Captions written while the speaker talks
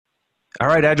All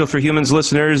right, Agile for Humans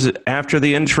listeners, after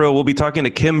the intro, we'll be talking to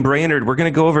Kim Brainard. We're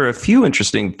going to go over a few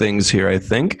interesting things here, I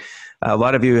think. A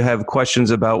lot of you have questions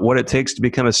about what it takes to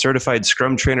become a certified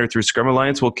Scrum trainer through Scrum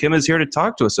Alliance. Well, Kim is here to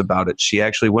talk to us about it. She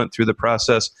actually went through the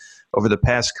process over the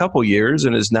past couple years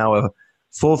and is now a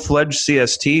full-fledged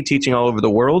CST teaching all over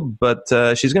the world. But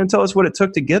she's going to tell us what it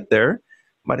took to get there.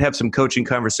 Might have some coaching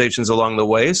conversations along the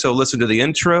way. So listen to the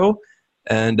intro,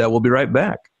 and we'll be right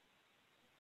back.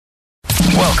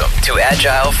 Welcome to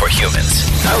Agile for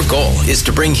Humans. Our goal is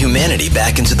to bring humanity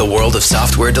back into the world of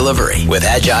software delivery with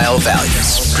Agile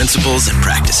values, principles, and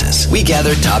practices. We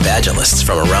gather top Agilists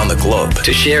from around the globe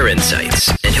to share insights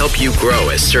and help you grow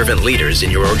as servant leaders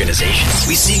in your organization.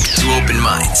 We seek to open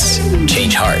minds,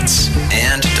 change hearts,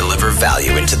 and deliver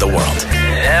value into the world.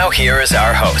 Now here is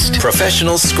our host,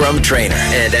 professional Scrum trainer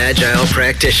and Agile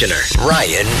practitioner,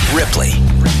 Ryan Ripley.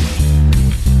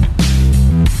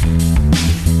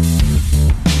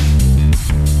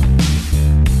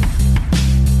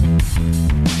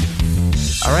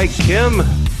 All right, Kim,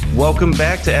 welcome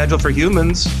back to Agile for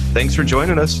Humans. Thanks for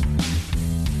joining us.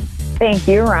 Thank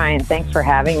you, Ryan. Thanks for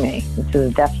having me. This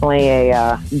is definitely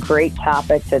a great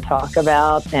topic to talk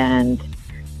about and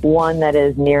one that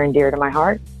is near and dear to my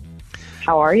heart.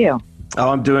 How are you? Oh,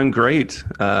 I'm doing great.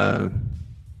 We're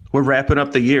wrapping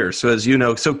up the year. So as you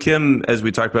know, Kim, as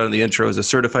we talked about in the intro, is a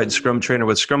certified Scrum trainer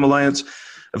with Scrum Alliance.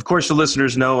 Of course, the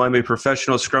listeners know I'm a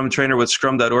professional Scrum trainer with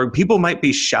Scrum.org. People might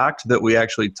be shocked that we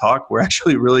actually talk. We're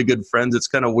actually really good friends. It's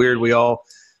kind of weird. We all,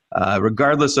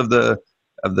 regardless of the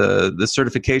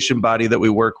certification body that we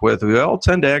work with, we all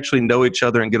tend to actually know each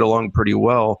other and get along pretty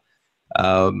well.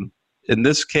 In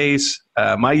this case,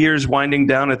 my year's winding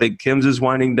down. I think Kim's is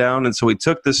winding down. And so we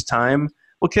took this time.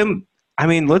 Well, Kim,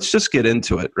 let's just get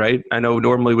into it, right? I know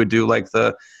normally we do like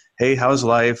the, hey, how's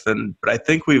life? But I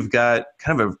think we've got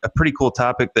kind of a pretty cool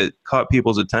topic that caught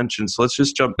people's attention. So let's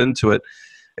just jump into it.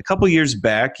 A couple years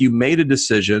back, you made a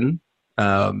decision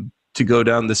to go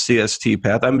down the CST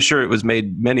path. I'm sure it was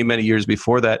made many, many years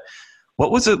before that. What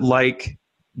was it like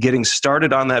getting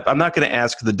started on that? I'm not going to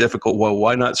ask the difficult, well,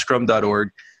 why not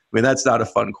Scrum.org? That's not a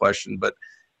fun question, but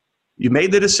you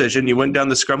made the decision. You went down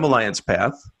the Scrum Alliance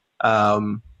path.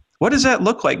 What does that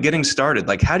look like getting started?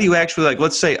 Like, how do you actually,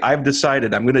 let's say I've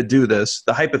decided I'm going to do this,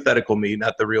 the hypothetical me,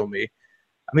 not the real me.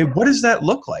 What does that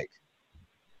look like?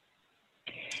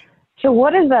 So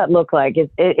what does that look like?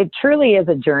 It truly is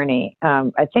a journey.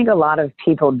 I think a lot of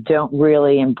people don't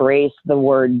really embrace the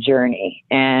word journey.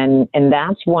 And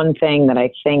that's one thing that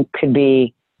I think could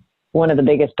be one of the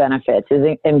biggest benefits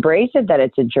is embrace it, that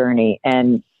it's a journey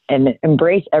and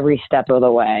embrace every step of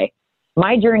the way.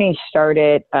 My journey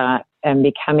started and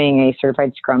becoming a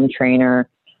certified Scrum trainer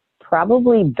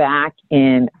probably back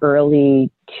in early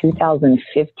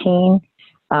 2015,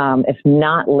 if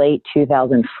not late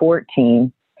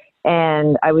 2014.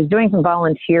 And I was doing some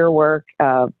volunteer work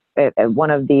at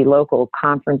one of the local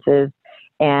conferences.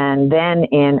 And then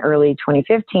in early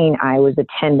 2015, I was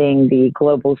attending the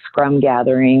Global Scrum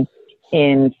Gathering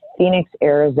in Phoenix,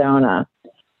 Arizona.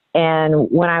 And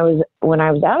when I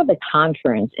was out of the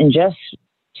conference and just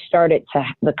started to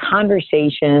the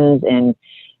conversations and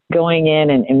going in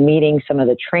and meeting some of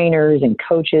the trainers and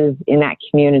coaches in that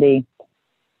community,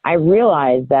 I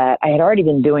realized that I had already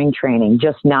been doing training,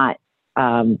 just not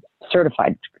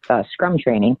certified Scrum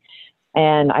training.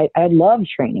 And I love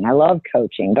training. I love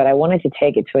coaching, but I wanted to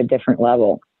take it to a different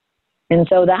level. And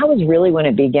so that was really when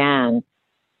it began.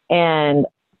 And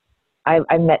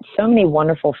I met so many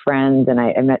wonderful friends, and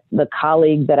I met the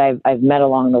colleagues that I've met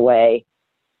along the way.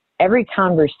 Every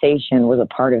conversation was a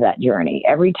part of that journey.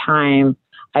 Every time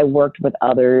I worked with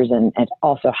others and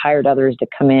also hired others to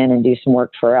come in and do some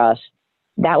work for us,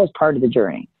 that was part of the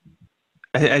journey.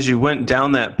 As you went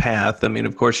down that path,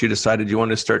 of course, you decided you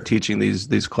wanted to start teaching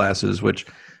these classes, which,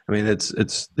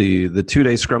 it's the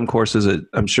 2-day Scrum courses that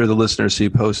I'm sure the listeners see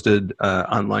posted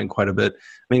online quite a bit.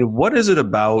 What is it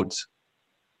about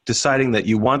deciding that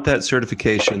you want that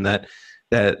certification, that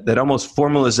almost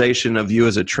formalization of you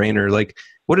as a trainer? Like,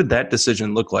 what did that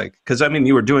decision look like? Because,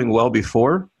 you were doing well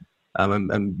before,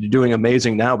 and you're doing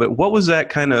amazing now, but what was that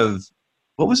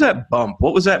bump?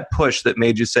 What was that push that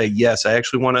made you say, yes, I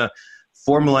actually want to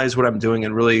formalize what I'm doing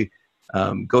and really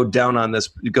go down this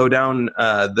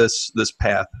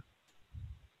path?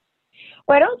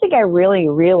 Well, I don't think I really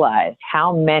realized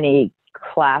how many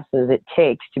classes it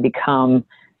takes to become,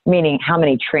 meaning how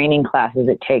many training classes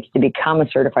it takes to become a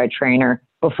certified trainer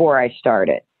before I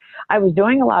started. I was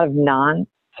doing a lot of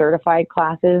non-certified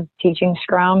classes teaching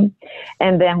Scrum.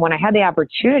 And then when I had the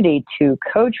opportunity to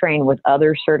co-train with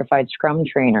other certified Scrum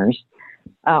trainers,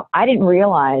 I didn't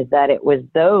realize that it was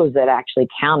those that actually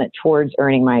counted towards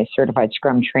earning my certified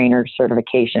Scrum trainer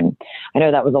certification. I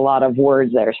know that was a lot of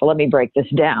words there, so let me break this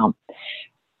down.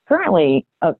 Currently,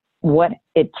 what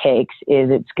it takes is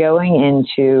it's going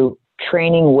into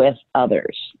training with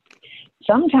others.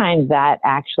 Sometimes that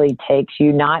actually takes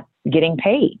you not getting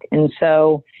paid. And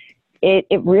so it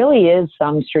really is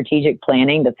some strategic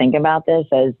planning to think about this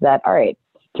as that, all right,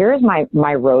 here's my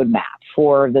roadmap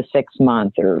for the 6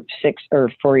 month or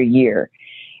for a year.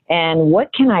 And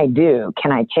what can I do?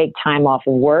 Can I take time off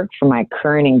of work for my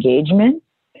current engagement?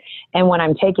 And when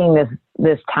I'm taking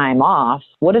this time off,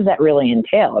 what does that really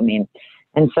entail? I mean,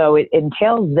 and so it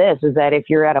entails this is that if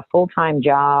you're at a full-time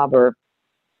job or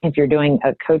if you're doing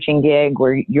a coaching gig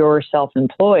where you're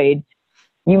self-employed,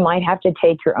 you might have to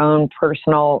take your own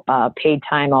personal paid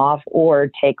time off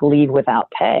or take leave without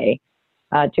pay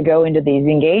to go into these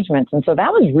engagements. And so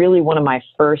that was really one of my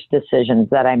first decisions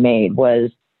that I made was,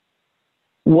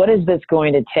 what is this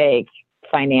going to take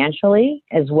financially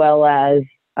as well as,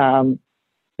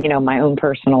 my own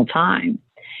personal time?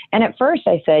 And at first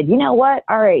I said, you know what?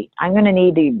 All right, I'm going to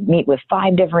need to meet with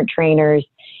 5 different trainers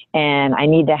and I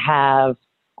need to have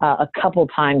a couple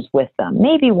times with them,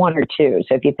 maybe 1 or 2.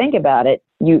 So if you think about it,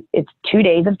 it's 2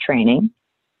 days of training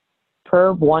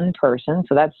per one person.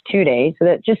 So that's 2 days. So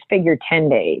that just figure 10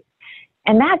 days.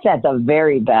 And that's at the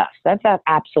very best. That's at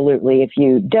absolutely if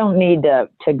you don't need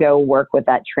to go work with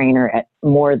that trainer at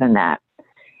more than that.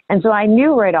 And so I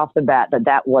knew right off the bat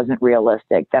that wasn't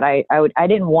realistic, that I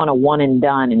didn't want a one and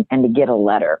done and to get a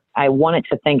letter. I wanted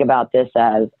to think about this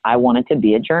as I want it to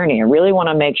be a journey. I really want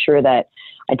to make sure that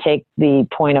I take the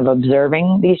point of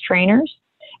observing these trainers,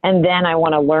 and then I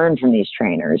want to learn from these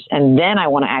trainers, and then I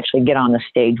want to actually get on the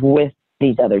stage with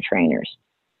these other trainers.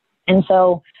 And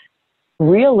so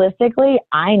realistically,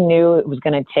 I knew it was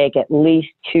going to take at least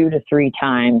 2 to 3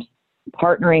 times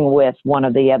partnering with one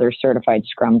of the other certified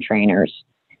Scrum trainers.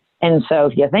 And so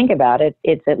if you think about it,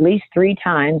 it's at least 3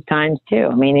 times 2.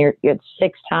 I mean, it's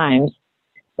 6 times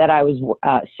that I was,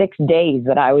 6 days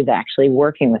that I was actually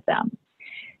working with them.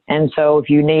 And so if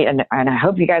you need, and I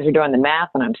hope you guys are doing the math,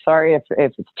 and I'm sorry if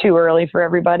it's too early for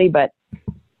everybody, but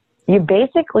you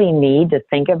basically need to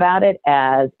think about it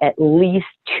as at least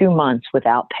 2 months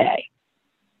without pay.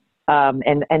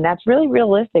 And that's really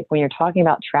realistic when you're talking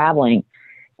about traveling.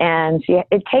 And so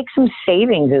it takes some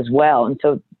savings as well. And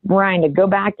so, Ryan, to go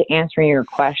back to answering your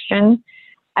question,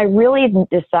 I really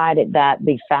decided that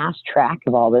the fast track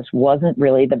of all this wasn't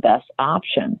really the best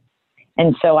option.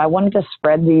 And so I wanted to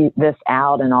spread this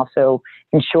out and also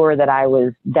ensure that I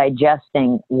was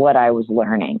digesting what I was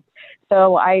learning.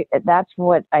 So that's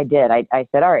what I did. I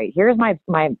said, all right, here's my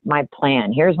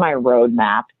plan. Here's my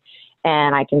roadmap.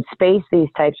 And I can space these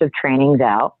types of trainings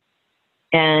out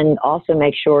and also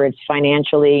make sure it's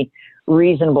financially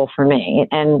reasonable for me.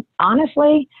 And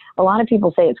honestly, a lot of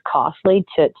people say it's costly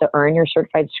to earn your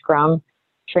certified Scrum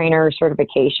trainer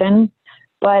certification,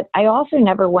 but I also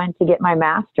never went to get my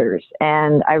master's.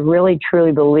 And I really,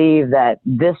 truly believe that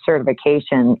this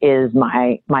certification is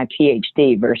my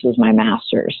PhD versus my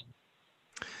master's.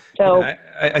 So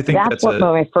I think that's what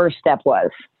my first step was.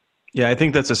 Yeah, I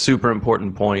think that's a super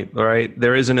important point, all right?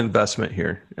 There is an investment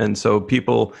here. And so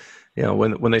people,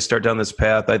 when they start down this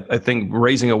path, I think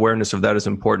raising awareness of that is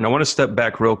important. I want to step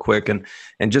back real quick and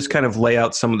just kind of lay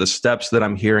out some of the steps that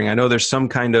I'm hearing. I know there's some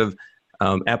kind of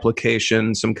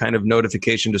application, some kind of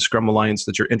notification to Scrum Alliance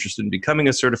that you're interested in becoming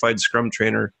a certified Scrum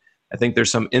trainer. I think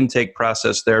there's some intake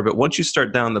process there. But once you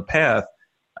start down the path,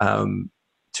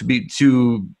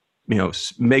 to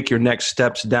make your next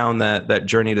steps down that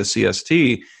journey to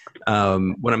CST,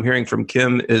 what I'm hearing from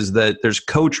Kim is that there's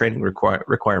co-training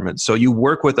requirements. So you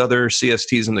work with other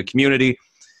CSTs in the community,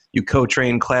 you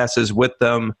co-train classes with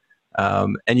them,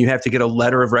 and you have to get a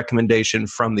letter of recommendation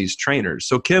from these trainers.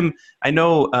 So Kim, I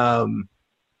know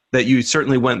that you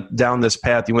certainly went down this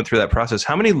path, you went through that process.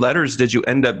 How many letters did you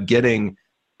end up getting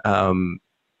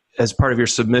as part of your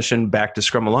submission back to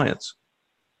Scrum Alliance?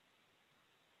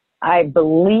 I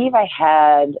believe I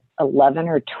had 11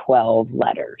 or 12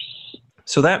 letters.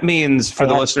 So that means, for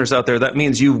the listeners out there, that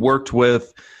means you've worked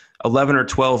with 11 or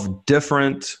 12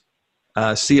 different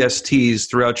CSTs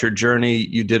throughout your journey.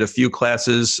 You did a few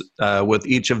classes with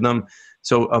each of them.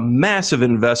 So a massive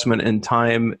investment in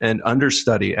time and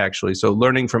understudy, actually. So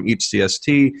learning from each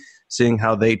CST, seeing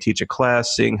how they teach a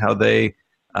class, seeing how they,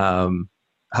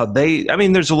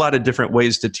 there's a lot of different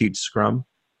ways to teach Scrum.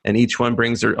 And each one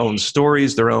brings their own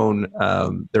stories, their own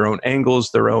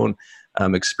angles, their own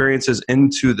experiences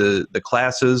into the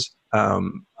classes.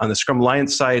 On the Scrum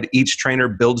Alliance side, each trainer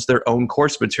builds their own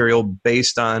course material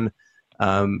based on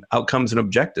outcomes and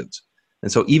objectives.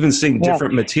 And so even seeing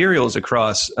different materials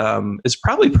across is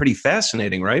probably pretty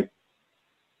fascinating, right?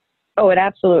 Oh, it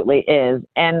absolutely is.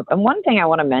 And one thing I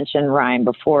want to mention, Ryan,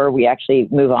 before we actually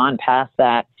move on past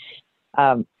that,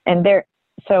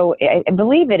 so I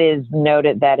believe it is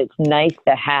noted that it's nice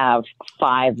to have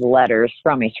 5 letters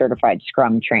from a certified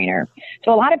Scrum trainer.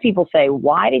 So a lot of people say,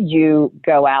 why did you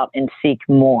go out and seek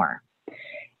more?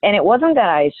 And it wasn't that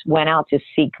I went out to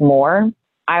seek more.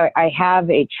 I have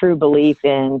a true belief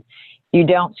in you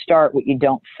don't start what you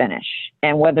don't finish.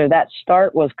 And whether that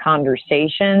start was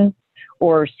conversation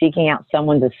or seeking out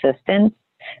someone's assistance,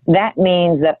 that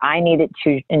means that I needed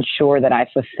to ensure that I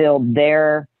fulfilled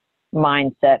their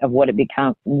mindset of what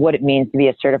it means to be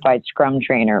a certified Scrum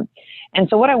trainer. And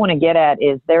so what I want to get at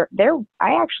is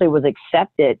I actually was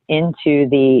accepted into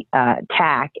the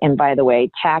TAC. And by the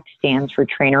way, TAC stands for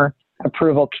Trainer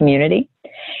Approval Community.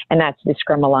 And that's the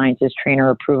Scrum Alliance's Trainer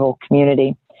Approval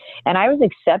Community. And I was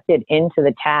accepted into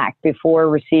the TAC before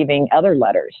receiving other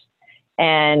letters.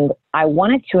 And I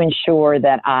wanted to ensure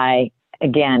that I,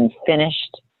 again,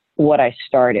 finished what I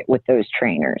started with those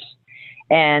trainers.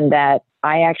 And that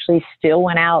I actually still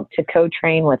went out to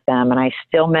co-train with them, and I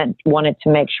still wanted to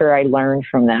make sure I learned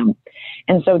from them.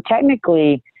 And so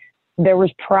technically, there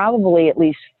was probably at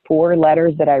least 4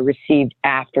 letters that I received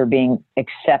after being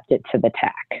accepted to the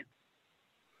TAC.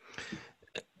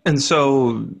 And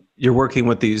so you're working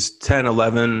with these 10,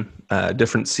 11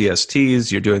 different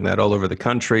CSTs. You're doing that all over the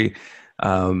country.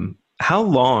 How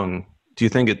long do you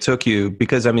think it took you?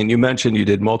 Because, I mean, you mentioned you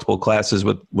did multiple classes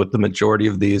with the majority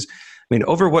of these. I mean,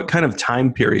 over what kind of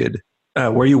time period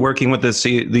were you working with these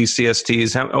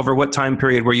CSTs? Over what time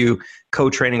period were you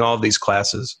co-training all of these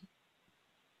classes?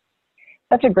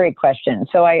 That's a great question.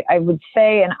 So I would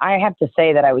say, and I have to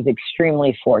say that I was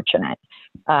extremely fortunate.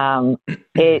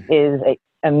 It is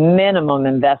a minimum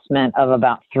investment of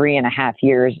about 3.5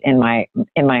 years in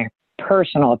my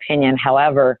personal opinion.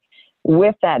 However,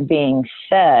 with that being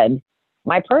said,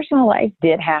 my personal life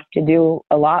did have to do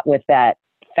a lot with that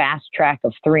fast track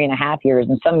of 3.5 years.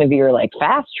 And some of you are like,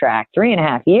 fast track,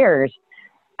 3.5 years?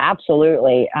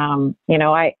 Absolutely.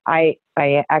 I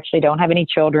actually don't have any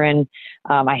children.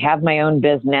 I have my own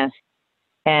business.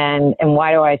 And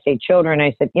why do I say children?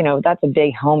 I said, that's a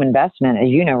big home investment, as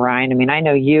you know, Ryan. I mean, I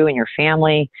know you and your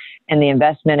family and the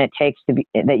investment it takes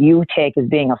that you take as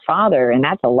being a father. And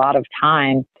that's a lot of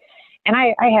time. And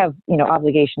I have,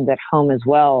 obligations at home as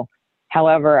well.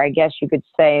 However, I guess you could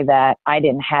say that I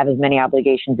didn't have as many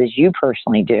obligations as you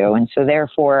personally do. And so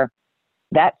therefore,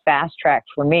 that fast track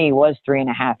for me was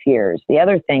 3.5 years. The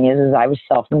other thing is I was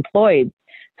self-employed.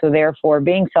 So therefore,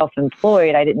 being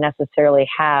self-employed, I didn't necessarily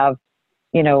have,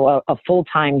 a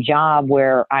full-time job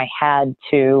where I had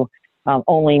to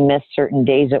only miss certain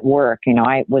days at work.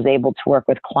 I was able to work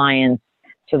with clients.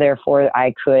 So therefore,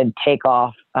 I could take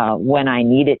off when I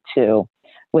needed to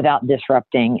without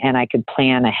disrupting, and I could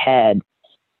plan ahead.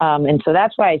 And so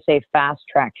that's why I say fast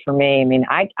track for me. I mean,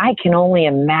 I can only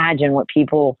imagine what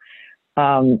people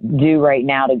do right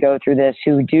now to go through this,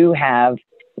 who do have,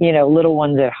 little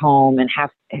ones at home and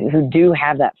who do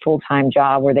have that full-time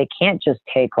job where they can't just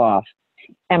take off.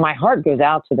 And my heart goes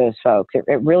out to those folks.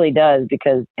 It really does,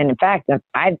 because, and in fact,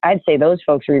 I'd say those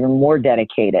folks are even more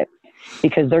dedicated,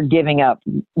 because they're giving up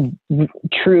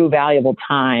true valuable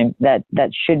time that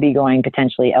should be going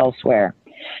potentially elsewhere.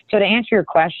 So to answer your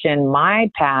question,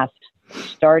 my path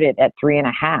started at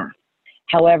 3.5.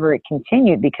 However, it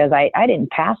continued because I didn't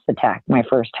pass the TAC my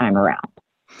first time around.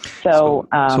 So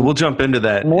we'll jump into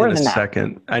that in a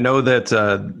second. I know that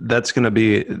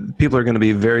people are going to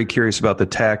be very curious about the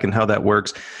TAC and how that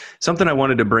works. Something I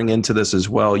wanted to bring into this as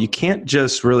well. You can't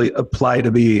just really apply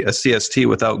to be a CST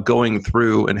without going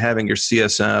through and having your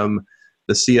CSM,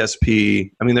 the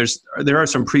CSP. I mean, there are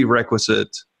some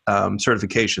prerequisite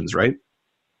certifications, right?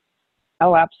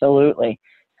 Oh, absolutely.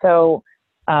 So,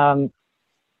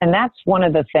 and that's one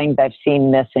of the things I've seen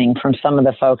missing from some of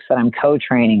the folks that I'm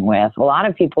co-training with. A lot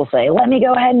of people say, let me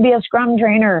go ahead and be a Scrum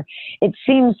trainer. It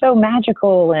seems so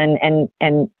magical and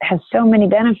has so many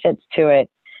benefits to it.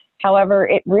 However,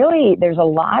 there's a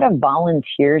lot of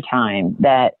volunteer time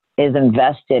that is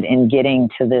invested in getting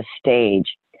to this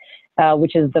stage,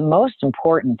 which is the most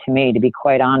important to me, to be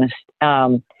quite honest.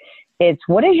 It's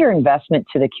what is your investment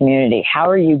to the community? How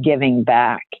are you giving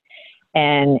back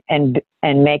and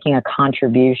making a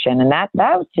contribution? And that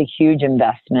was a huge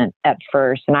investment at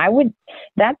first. And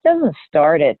that doesn't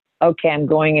start at, okay, I'm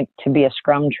going to be a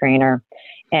Scrum trainer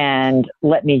and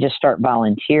let me just start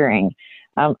volunteering.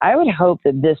 I would hope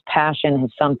that this passion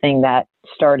is something that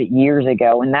started years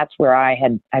ago. And that's where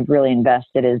I've really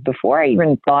invested, is before I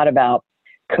even thought about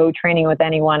co-training with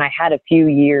anyone. I had a few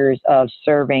years of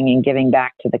serving and giving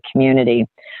back to the community.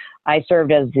 I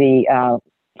served as the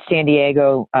San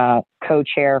Diego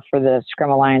co-chair for the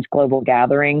Scrum Alliance Global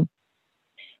Gathering,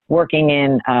 working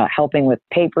in helping with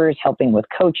papers, helping with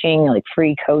coaching, like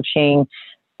free coaching,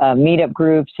 meetup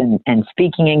groups and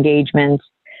speaking engagements.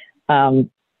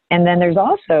 And then there's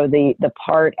also the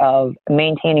part of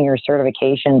maintaining your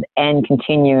certifications and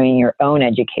continuing your own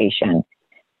education.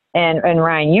 And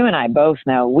Ryan, you and I both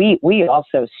know we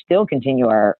also still continue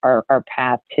our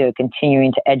path to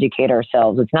continuing to educate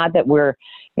ourselves. It's not that we're,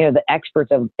 the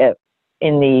experts of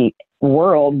in the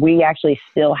world. We actually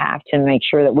still have to make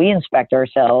sure that we inspect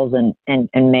ourselves and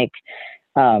make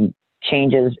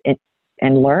changes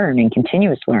and learn and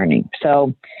continuous learning.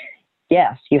 So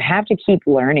yes, you have to keep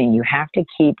learning. You have to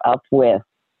keep up with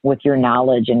your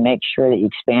knowledge and make sure that you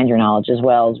expand your knowledge as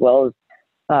well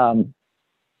as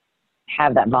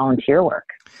have that volunteer work.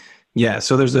 Yeah,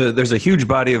 so there's a huge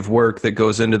body of work that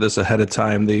goes into this ahead of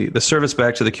time. The service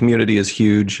back to the community is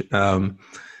huge.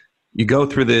 You go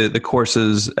through the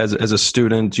courses as a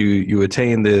student. You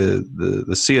attain the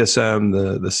CSM,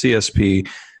 the CSP,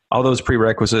 all those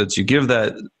prerequisites. You give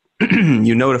that.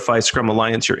 You notify Scrum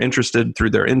Alliance you're interested through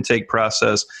their intake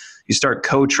process. You start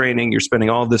co-training. You're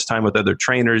spending all of this time with other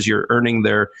trainers. You're earning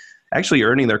their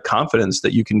confidence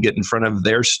that you can get in front of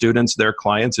their students, their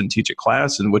clients, and teach a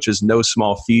class, and which is no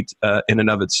small feat in and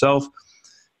of itself.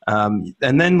 And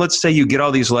then let's say you get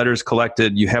all these letters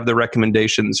collected, you have the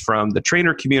recommendations from the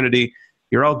trainer community,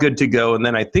 you're all good to go. And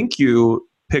then I think you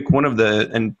pick one of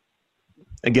and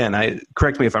again,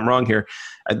 correct me if I'm wrong here,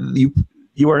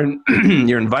 you're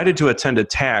invited to attend a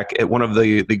TAC at one of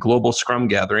the global Scrum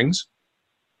gatherings.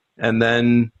 And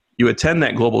then you attend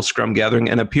that global Scrum gathering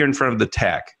and appear in front of the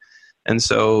TAC. And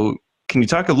so can you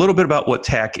talk a little bit about what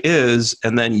TAC is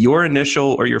and then your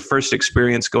initial or your first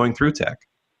experience going through TAC?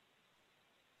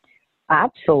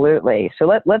 Absolutely. So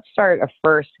let's start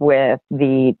first with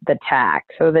the TAC.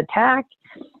 So the TAC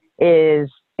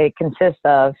it consists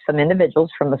of some individuals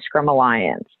from the Scrum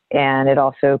Alliance, and it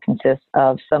also consists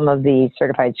of some of the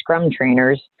certified Scrum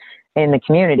trainers in the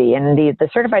community. And the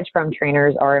certified Scrum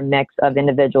trainers are a mix of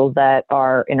individuals that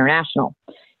are international,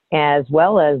 as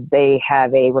well as they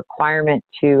have a requirement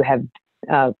to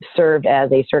have served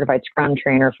as a certified Scrum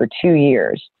trainer for 2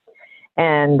 years.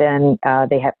 And then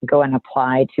they have to go and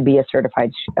apply to be a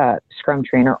certified Scrum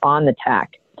trainer on the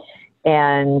TAC.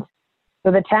 And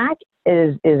so the TAC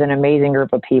is an amazing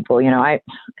group of people.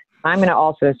 I'm going to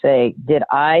also say, did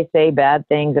I say bad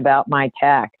things about my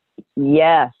TAC?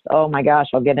 Yes. Oh my gosh,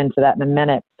 I'll get into that in a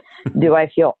minute. Do I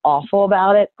feel awful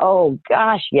about it? Oh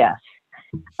gosh, yes.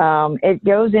 It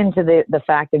goes into the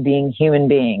fact of being human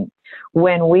being.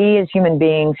 When we as human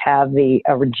beings have a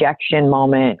rejection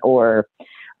moment or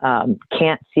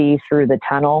can't see through the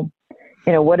tunnel,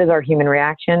 what is our human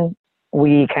reaction?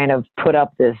 We kind of put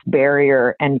up this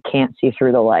barrier and can't see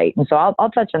through the light. And so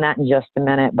I'll touch on that in just a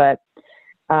minute. But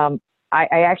I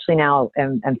actually now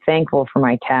am thankful for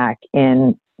my TAC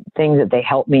in things that they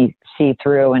help me see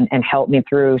through and help me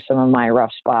through some of my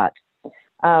rough spots.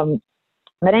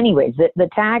 But anyways, the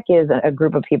TAC is a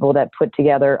group of people that put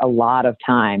together a lot of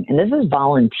time. And this is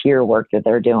volunteer work that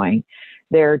they're doing.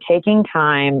 They're taking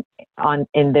time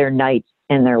in their nights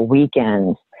and their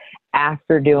weekends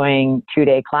after doing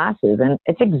 2-day classes. And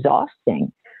it's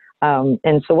exhausting.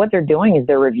 And so what they're doing is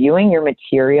they're reviewing your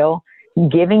material,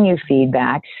 giving you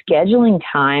feedback, scheduling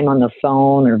time on the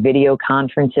phone or video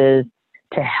conferences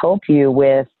to help you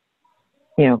with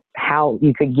how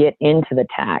you could get into the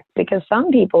TAC, because some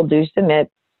people do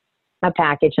submit a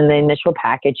package and the initial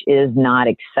package is not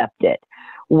accepted,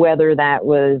 whether that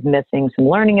was missing some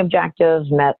learning objectives,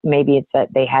 maybe it's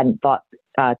that they hadn't thought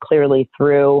clearly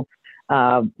through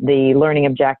the learning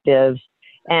objectives.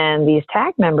 And these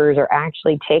TAC members are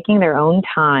actually taking their own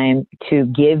time to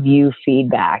give you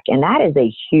feedback. And that is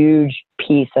a huge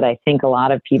piece that I think a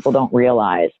lot of people don't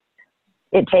realize.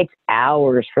 It takes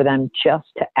hours for them just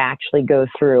to actually go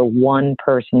through one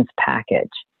person's package.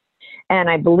 And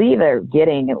I believe they're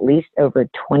getting at least over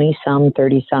 20-some,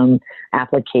 30-some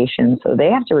applications. So they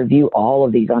have to review all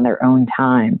of these on their own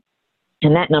time.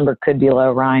 And that number could be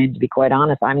low, Ryan. To be quite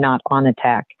honest, I'm not on the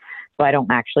TAC, so I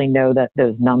don't actually know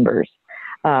those numbers.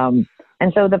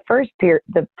 And so the first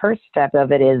step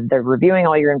of it is they're reviewing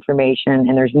all your information,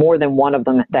 and there's more than one of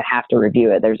them that have to review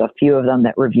it. There's a few of them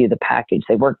that review the package.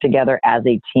 They work together as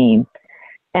a team.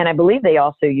 And I believe they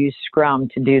also use Scrum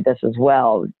to do this as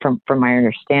well, from my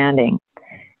understanding.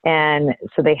 And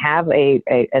so they have a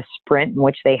sprint in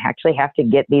which they actually have to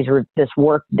get this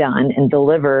work done and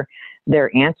deliver their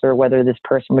answer, whether this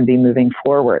person would be moving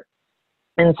forward.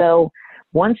 And so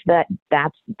Once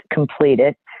that's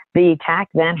completed, the TAC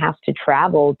then has to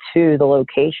travel to the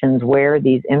locations where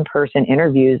these in-person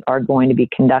interviews are going to be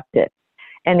conducted.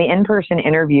 And the in-person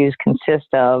interviews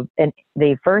consist of,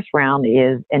 the first round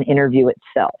is an interview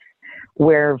itself,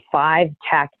 where 5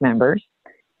 TAC members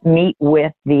meet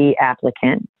with the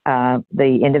applicant,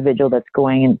 the individual that's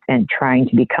going and trying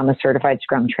to become a certified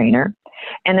Scrum trainer.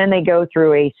 And then they go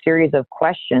through a series of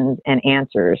questions and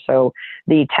answers. So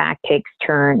the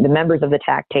members of the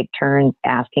TAC take turns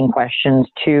asking questions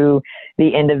to the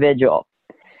individual.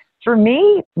 For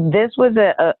me, this was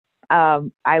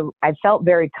I felt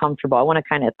very comfortable. I want to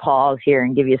kind of pause here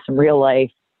and give you some real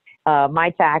life.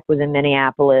 My TAC was in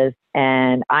Minneapolis,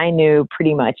 and I knew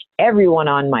pretty much everyone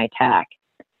on my TAC.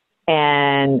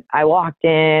 And I walked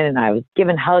in and I was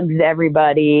giving hugs to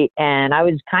everybody, and I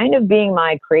was kind of being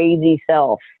my crazy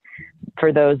self.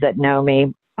 For those that know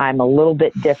me, I'm a little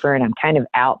bit different. I'm kind of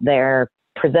out there,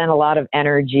 present a lot of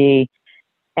energy.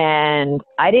 And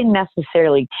I didn't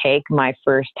necessarily take my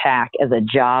first TAC as a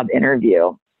job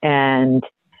interview. And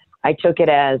I took it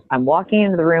as I'm walking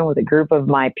into the room with a group of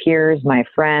my peers, my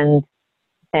friends,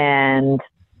 and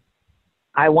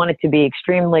I wanted to be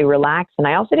extremely relaxed. And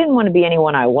I also didn't want to be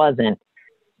anyone I wasn't,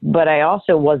 but I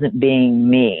also wasn't being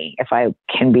me, if I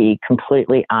can be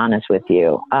completely honest with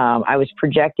you. I was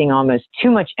projecting almost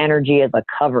too much energy as a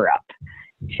cover-up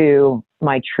to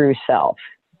my true self.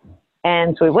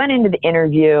 And so we went into the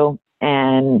interview,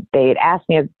 and they had asked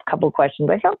me a couple of questions.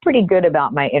 I felt pretty good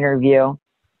about my interview.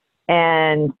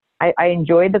 And I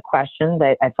enjoyed the questions.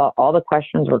 I thought all the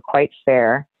questions were quite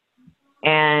fair.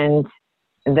 And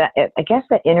I guess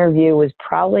the interview was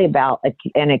probably about,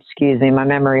 and excuse me, my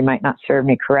memory might not serve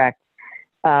me correct,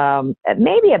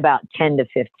 maybe about 10 to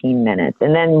 15 minutes.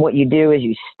 And then what you do is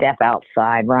you step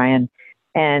outside, Ryan.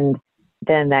 And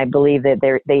then I believe that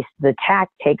the TAC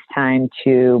takes time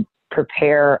to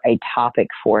prepare a topic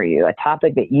for you, a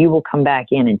topic that you will come back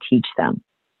in and teach them.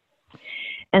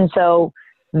 And so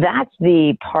that's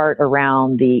the part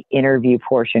around the interview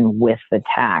portion with the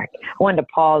TAC. I wanted to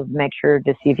pause, make sure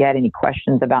to see if you had any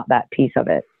questions about that piece of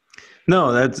it.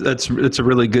 No, that's a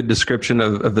really good description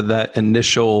of that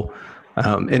initial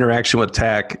interaction with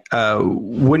TAC.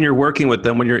 When you're working with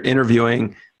them, when you're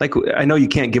interviewing, like, I know you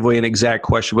can't give away an exact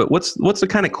question, but what's the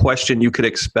kind of question you could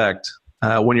expect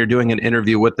when you're doing an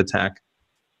interview with the TAC?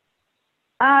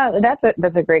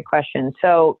 That's a great question.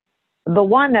 So the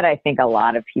one that I think a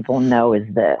lot of people know is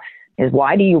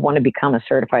why do you want to become a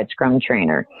certified Scrum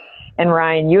trainer? And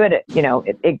Ryan, you had,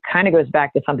 it kind of goes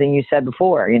back to something you said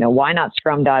before, why not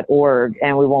scrum.org?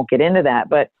 And we won't get into that,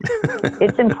 but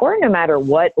it's important no matter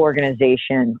what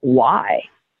organization, why.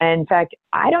 And in fact,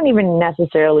 I don't even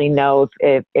necessarily know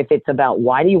if it's about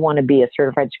why do you want to be a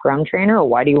certified Scrum trainer, or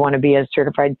why do you want to be a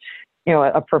certified,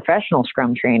 a professional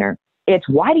Scrum trainer. It's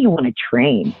why do you want to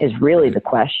train is really the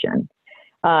question.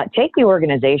 Take the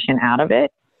organization out of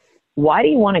it. Why do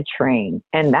you want to train?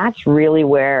 And that's really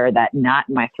where that knot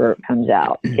in my throat comes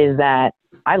out, is that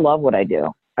I love what I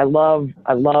do. I love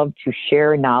to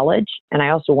share knowledge. And I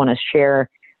also want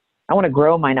to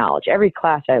grow my knowledge. Every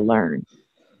class I learn.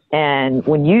 And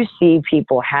when you see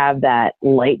people have that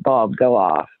light bulb go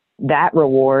off, that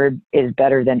reward is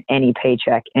better than any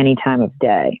paycheck, any time of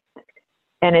day.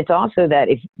 And it's also that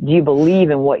do you believe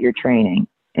in what you're training?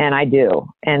 And I do.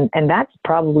 And that's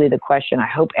probably the question. I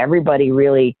hope everybody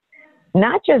really,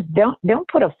 not just don't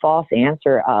put a false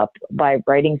answer up by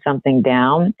writing something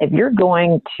down. If you're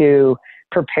going to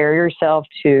prepare yourself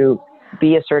to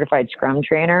be a certified Scrum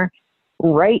trainer,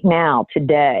 right now,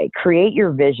 today, create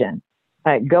your vision.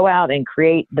 Go out and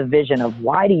create the vision of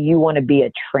why do you want to be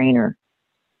a trainer,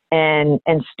 and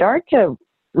start to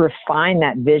refine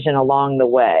that vision along the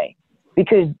way.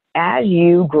 Because as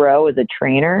you grow as a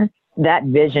trainer, that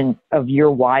vision of your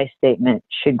why statement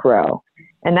should grow.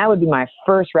 And that would be my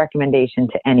first recommendation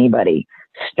to anybody.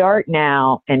 Start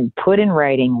now and put in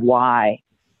writing why,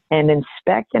 and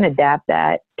inspect and adapt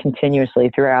that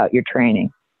continuously throughout your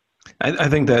training. I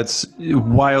think that's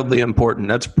wildly important.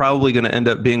 That's probably going to end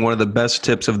up being one of the best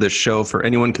tips of this show for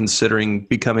anyone considering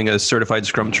becoming a certified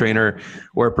Scrum trainer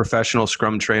or a professional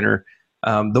Scrum trainer.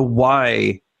 The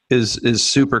why is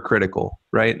super critical,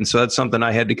 right? And so that's something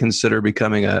I had to consider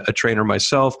becoming a trainer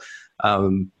myself.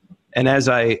 And as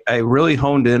I really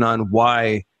honed in on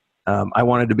why I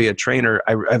wanted to be a trainer,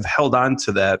 I've held on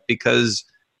to that because,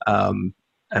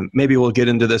 and maybe we'll get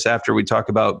into this after we talk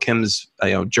about Kim's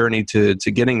journey to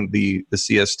getting the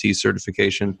CST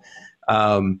certification.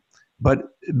 But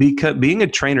because being a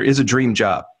trainer is a dream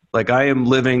job. Like I'm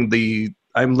living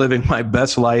my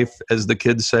best life, as the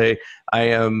kids say.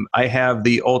 I'm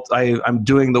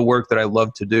doing the work that I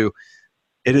love to do.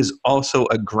 it is also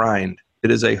a grind.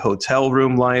 It is a hotel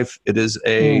room life. It is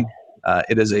a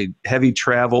heavy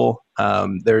travel.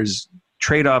 There's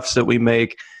trade-offs that we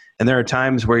make, and there are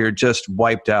times where you're just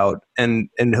wiped out. And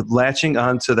latching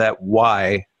onto that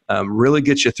why really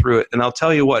gets you through it. And I'll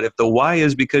tell you what, if the why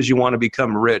is because you want to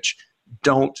become rich,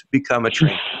 don't become a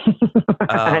trainer.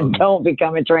 Don't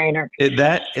become a trainer.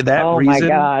 That oh reason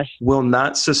my gosh. will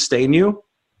not sustain you.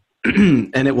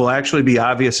 And it will actually be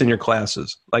obvious in your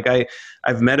classes. Like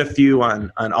I've met a few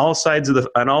on all sides of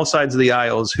the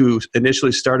aisles who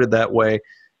initially started that way,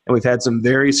 and we've had some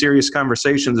very serious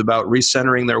conversations about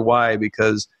recentering their why,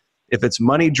 because if it's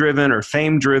money driven or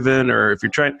fame driven, or if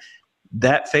you're trying,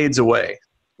 that fades away,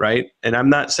 right? And I'm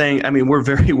not saying, I mean, we're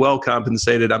very well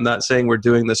compensated. I'm not saying we're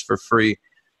doing this for free,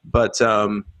 but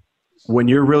when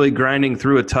you're really grinding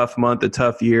through a tough month, a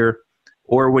tough year,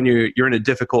 or when you're in a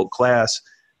difficult class,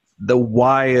 the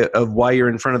why of why you're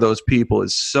in front of those people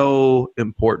is so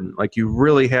important. Like, you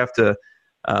really have to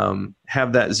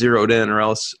have that zeroed in, or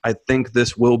else I think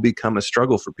this will become a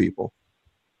struggle for people.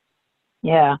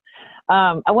 Yeah.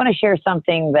 I want to share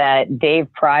something that Dave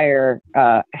Pryor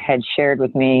had shared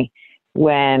with me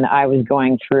when I was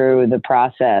going through the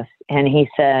process. And he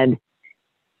said,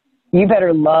 you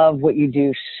better love what you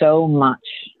do so much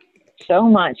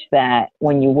that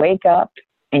when you wake up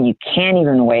and you can't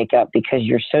even wake up because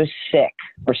you're so sick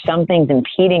or something's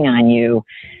impeding on you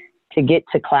to get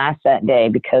to class that day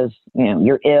because, you know,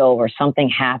 you're ill or something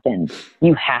happened,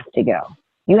 you have to go.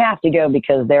 You have to go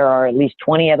because there are at least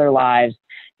 20 other lives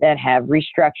that have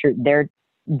restructured their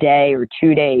day or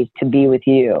 2 days to be with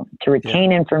you, to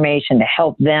retain information, to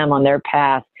help them on their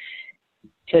path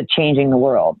to changing the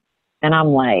world. And I'm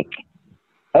like,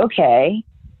 okay,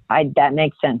 that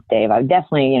makes sense, Dave. I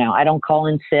definitely, I don't call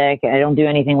in sick. I don't do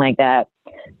anything like that.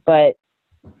 But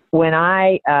when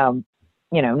I,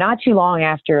 not too long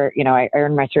after, I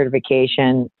earned my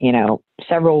certification,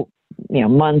 several,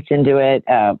 months into it,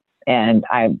 and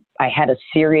I had a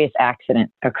serious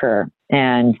accident occur,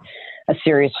 and a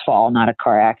serious fall, not a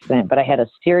car accident, but I had a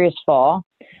serious fall,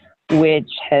 which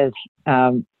has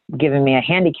given me a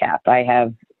handicap.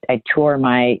 I tore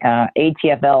my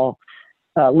ATFL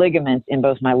ligaments in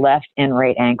both my left and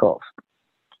right ankles.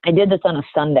 I did this on a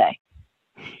Sunday.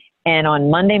 And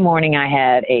on Monday morning, I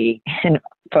had and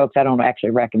folks, I don't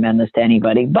actually recommend this to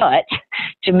anybody, but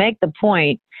to make the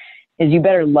point is you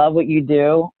better love what you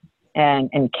do and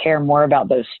care more about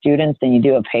those students than you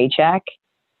do a paycheck.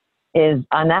 Is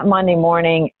on that Monday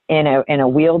morning in a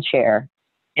wheelchair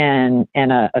and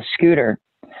a scooter,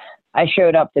 I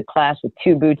showed up to class with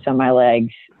 2 boots on my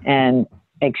legs, and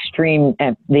the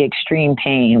extreme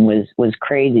pain was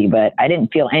crazy, but I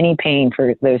didn't feel any pain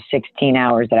for those 16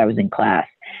 hours that I was in class.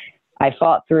 I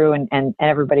fought through, and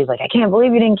everybody's like, I can't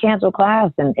believe you didn't cancel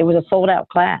class. And it was a sold out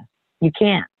class. You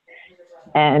can't.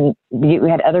 And you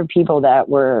had other people that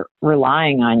were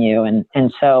relying on you.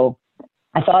 And so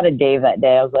I thought of Dave that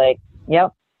day. I was like,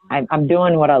 yep, I'm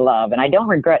doing what I love. And I don't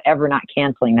regret ever not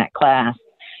canceling that class.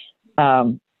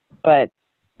 But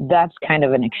that's kind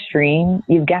of an extreme.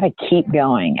 You've got to keep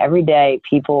going. Every day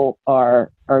people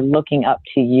are looking up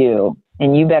to you,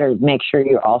 and you better make sure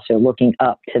you're also looking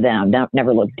up to them. Don't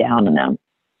never look down on them.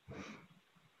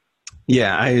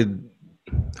 Yeah,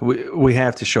 we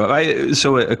have to show up.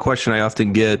 So a question I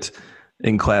often get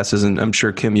in classes, and I'm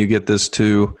sure, Kim, you get this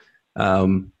too,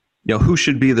 who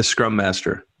should be the Scrum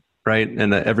Master, right?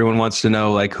 And everyone wants to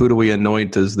know, like, who do we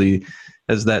anoint as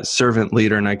that servant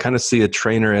leader? And I kind of see a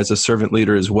trainer as a servant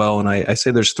leader as well. And I say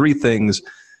there's 3 things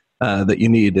that you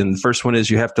need. And the first one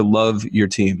is you have to love your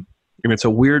team. I mean, it's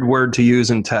a weird word to use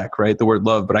in tech, right? The word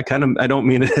love, but I don't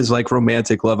mean it as like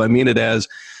romantic love. I mean it as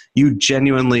you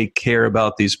genuinely care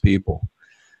about these people.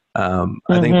 I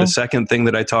think the second thing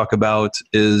that I talk about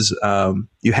is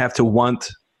you have to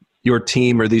want your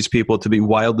team or these people to be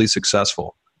wildly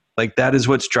successful. Like, that is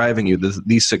what's driving you,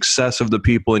 the success of the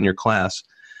people in your class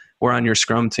or on your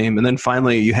Scrum team. And then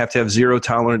finally, you have to have zero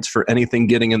tolerance for anything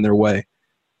getting in their way.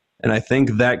 And I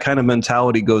think that kind of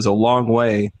mentality goes a long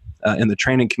way in the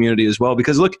training community as well.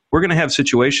 Because look, we're going to have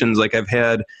situations like I've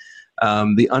had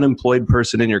the unemployed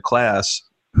person in your class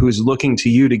who's looking to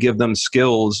you to give them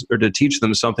skills or to teach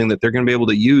them something that they're going to be able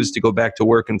to use to go back to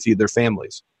work and feed their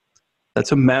families.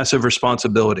 That's a massive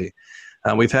responsibility.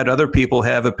 We've had other people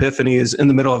have epiphanies in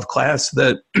the middle of class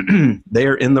that they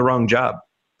are in the wrong job,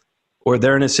 or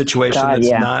they're in a situation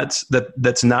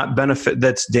that's not benefit,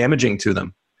 that's damaging to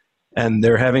them. And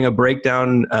they're having a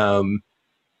breakdown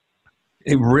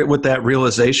with that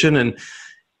realization. And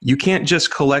you can't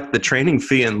just collect the training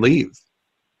fee and leave.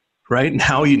 right?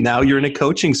 Now you're in a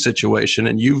coaching situation,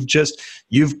 and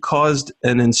you've caused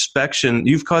an inspection.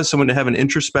 You've caused someone to have an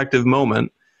introspective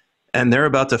moment, and they're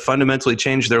about to fundamentally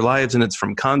change their lives. And it's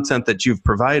from content that you've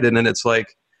provided. And it's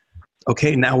like,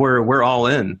 okay, now we're all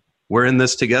in. We're in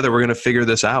this together. We're going to figure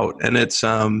this out. And it's,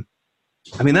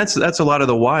 that's a lot of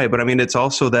the why, but it's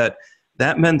also that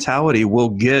mentality will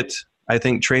get, I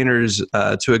think, trainers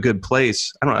to a good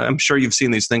place. I don't know. I'm sure you've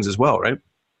seen these things as well, right?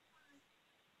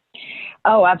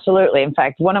 Oh, absolutely. In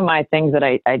fact, one of my things that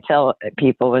I tell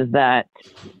people is that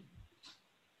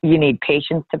you need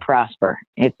patience to prosper.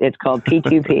 It's called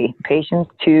P2P, patience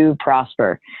to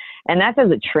prosper. And that's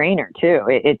as a trainer too.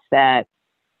 It's that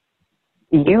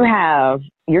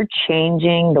you're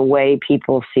changing the way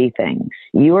people see things.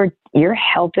 You're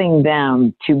helping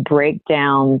them to break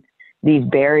down these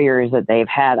barriers that they've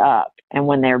had up. And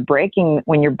when you're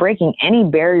breaking any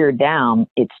barrier down,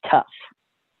 it's tough.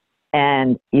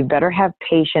 And you better have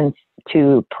patience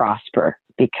to prosper,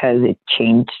 because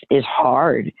change is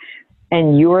hard.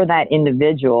 And you're that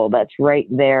individual that's right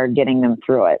there getting them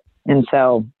through it. And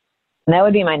so that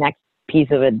would be my next piece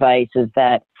of advice, is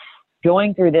that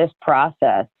going through this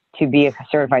process to be a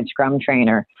certified Scrum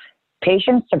trainer,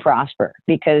 patience to prosper,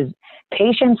 because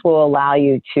patience will allow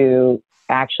you to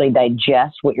actually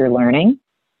digest what you're learning,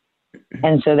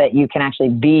 and so that you can actually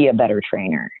be a better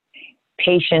trainer.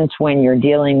 Patience when you're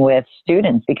dealing with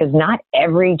students, because not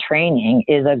every training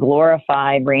is a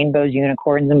glorified rainbows,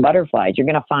 unicorns, and butterflies. You're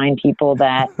going to find people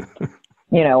that,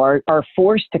 are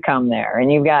forced to come there.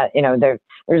 And you've got,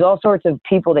 there's all sorts of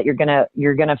people that you're going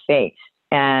to face.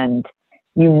 And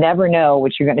you never know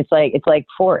what you're going to, it's like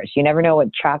forest. You never know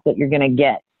what chocolate you're going to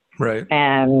get. Right.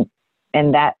 And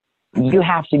that you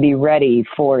have to be ready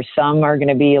for. Some are going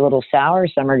to be a little sour.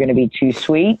 Some are going to be too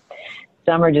sweet.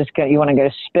 Some are just you want to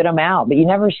go spit them out, but you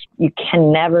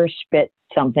can never spit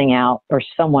something out or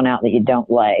someone out that you don't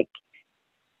like.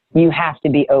 You have to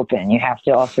be open. You have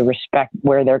to also respect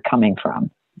where they're coming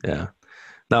from. Yeah.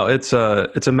 No, it's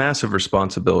a massive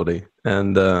responsibility.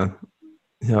 And,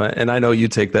 and I know you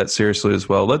take that seriously as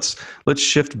well. Let's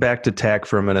shift back to TAC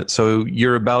for a minute. So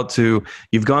you've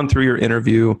gone through your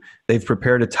interview. They've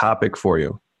prepared a topic for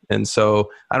you. And so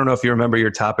I don't know if you remember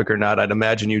your topic or not. I'd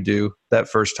imagine you do that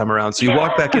first time around. So you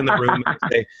walk back in the room and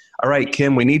say, all right,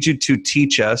 Kim, we need you to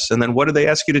teach us. And then what do they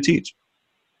ask you to teach?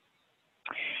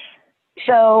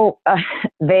 So I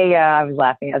was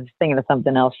laughing. I was thinking of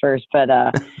something else first, but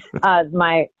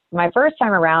my first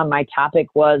time around, my topic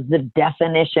was the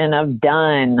definition of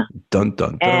done. Dun,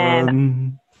 dun, dun.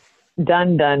 And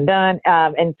dun, dun, dun.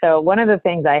 And so one of the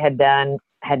things I had done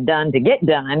to get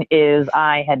done is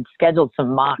I had scheduled some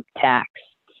mock TACs.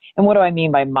 And what do I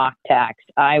mean by mock TACs?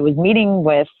 I was meeting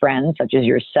with friends such as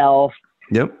yourself.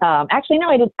 Yep. Actually, no,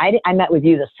 I didn't. I met with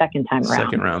you the second time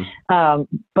around. Second round.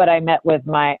 But I met with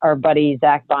our buddy,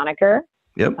 Zach Bonaker.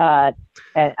 Yep.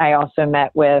 And I also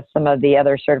met with some of the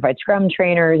other certified Scrum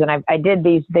trainers, and I did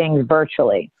these things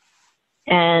virtually.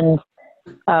 And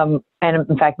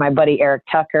in fact, my buddy, Eric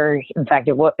Tucker, in fact,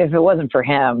 if it wasn't for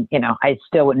him, I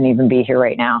still wouldn't even be here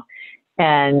right now.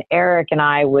 And Eric and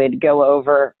I would go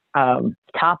over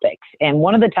topics. And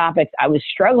one of the topics I was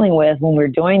struggling with when we were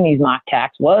doing these mock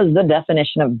TACs was the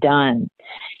definition of done.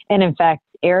 And in fact,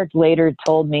 Eric later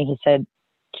told me, he said,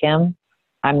 Kim,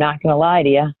 I'm not going to lie to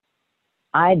you.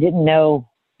 I didn't know.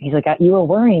 He's like, you were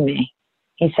worrying me.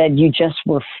 He said, you just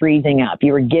were freezing up.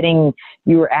 You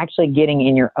were actually getting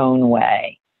in your own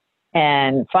way.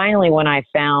 And finally, when I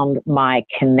found my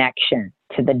connection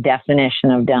to the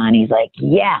definition of done, he's like,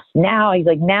 yes, now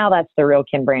that's the real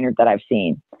Kim Brainard that I've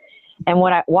seen. And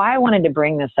why I wanted to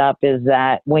bring this up is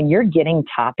that when you're getting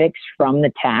topics from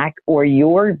the TAC, or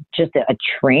you're just a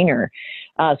trainer,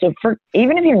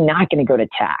 even if you're not going to go to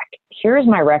TAC, here's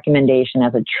my recommendation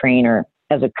as a trainer,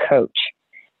 as a coach.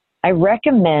 I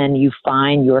recommend you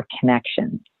find your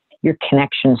connection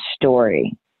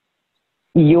story.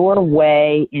 Your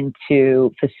way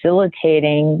into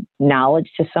facilitating knowledge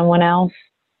to someone else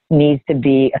needs to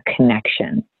be a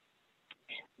connection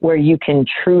where you can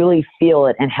truly feel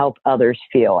it and help others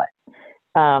feel it.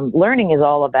 Learning is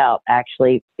all about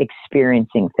actually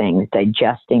experiencing things,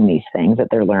 digesting these things that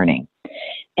they're learning.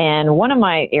 And one of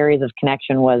my areas of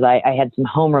connection was I had some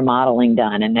home remodeling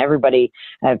done, and everybody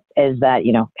is that,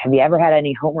 have you ever had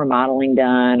any home remodeling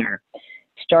done or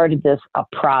started a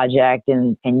project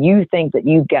and you think that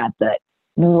you've got the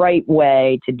right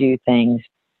way to do things?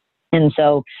 And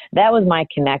so that was my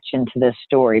connection to this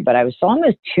story, but I was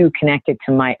almost too connected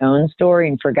to my own story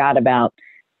and forgot about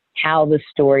how the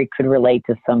story could relate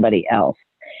to somebody else.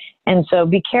 And so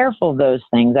be careful of those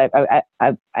things.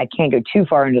 I can't go too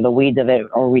far into the weeds of it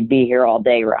or we'd be here all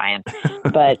day, Ryan.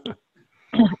 But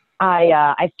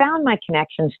I found my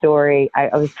connection story.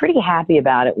 I was pretty happy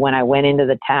about it when I went into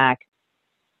the TAC,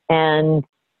 and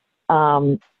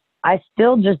I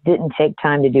still just didn't take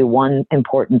time to do one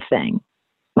important thing.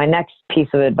 My next piece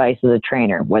of advice as a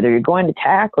trainer, whether you're going to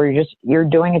TAC or you're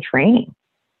doing a training,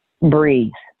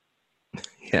 breathe.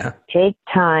 Yeah. Take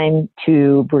time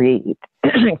to breathe.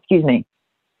 Excuse me.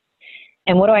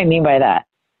 And what do I mean by that?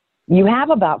 You have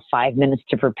about 5 minutes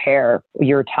to prepare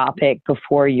your topic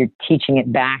before you're teaching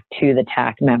it back to the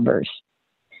TAC members.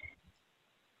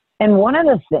 And one of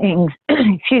the things,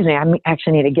 excuse me, I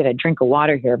actually need to get a drink of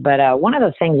water here, but one of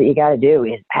the things that you got to do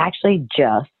is actually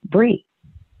just breathe.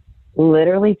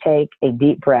 Literally take a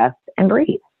deep breath and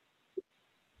breathe.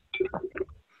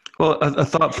 Well, a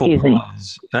thoughtful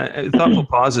pause. Thoughtful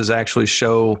pauses actually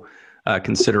show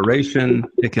consideration.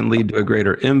 It can lead to a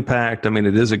greater impact. I mean,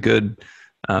 it is a good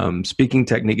speaking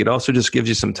technique. It also just gives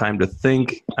you some time to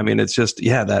think. I mean, it's just,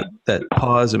 that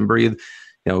pause and breathe.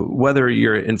 You know, whether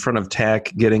you're in front of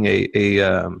TAC getting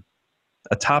a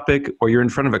topic, or you're in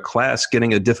front of a class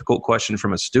getting a difficult question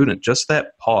from a student, just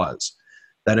that pause,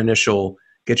 that initial,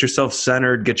 get yourself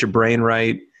centered, get your brain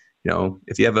right. You know,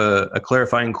 if you have a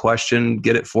clarifying question,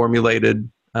 get it formulated.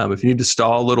 If you need to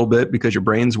stall a little bit because your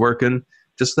brain's working,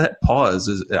 just that pause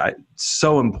is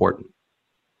so important.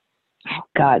 Oh,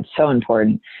 God, so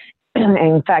important.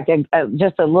 In fact,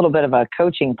 just a little bit of a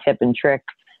coaching tip and trick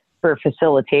for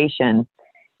facilitation.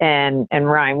 And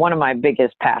Ryan, one of my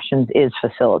biggest passions is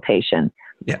facilitation.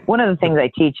 Yeah. One of the things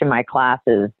I teach in my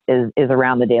classes is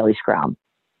around the daily Scrum,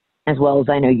 as well as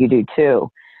I know you do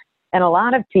too. And a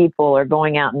lot of people are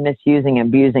going out and misusing,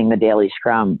 abusing the daily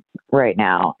Scrum right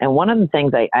now. And one of the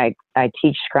things I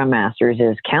teach Scrum Masters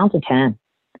is count to 10.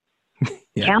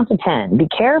 Yeah. Count to 10. Be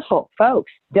careful,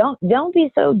 folks. Don't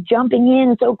be so jumping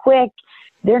in so quick.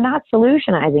 They're not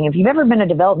solutionizing. If you've ever been a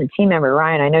development team member,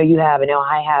 Ryan, I know you have, I know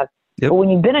I have. Yep. But when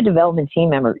you've been a development team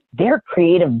member, they're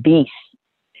creative beasts.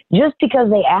 Just because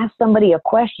they ask somebody a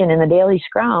question in the daily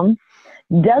Scrum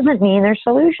doesn't mean they're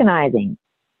solutionizing.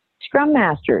 Scrum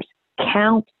Masters,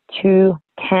 count to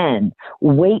 10.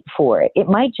 Wait for it. It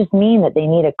might just mean that they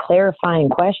need a clarifying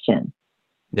question.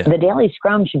 Yeah. The daily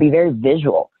Scrum should be very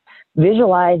visual,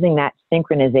 visualizing that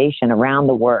synchronization around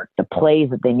the work, the plays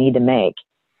that they need to make.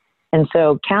 And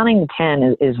so counting to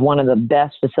 10 is one of the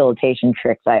best facilitation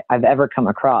tricks I've ever come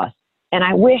across. And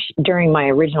I wish during my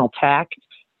original TAC,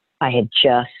 I had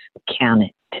just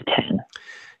counted to 10.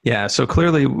 Yeah, so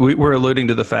clearly we're alluding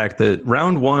to the fact that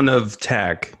round one of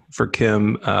TAC for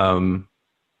Kim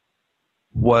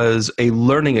was a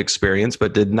learning experience,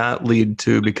 but did not lead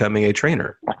to becoming a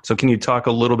trainer. So can you talk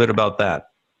a little bit about that?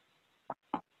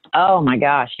 Oh my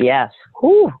gosh, yes.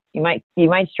 Whew, you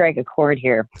might strike a chord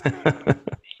here.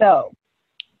 So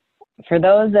for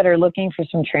those that are looking for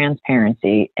some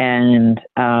transparency, and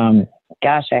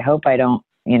gosh, I hope I don't,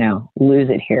 lose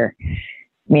it here.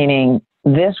 Meaning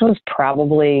this was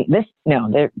probably this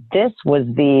was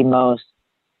the most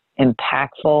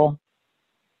impactful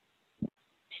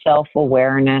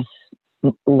self-awareness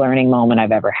learning moment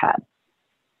I've ever had.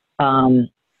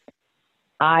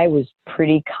 I was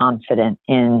pretty confident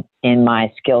in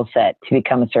my skill set to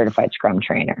become a certified Scrum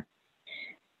trainer.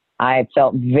 I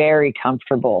felt very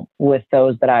comfortable with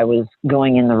those that I was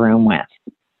going in the room with,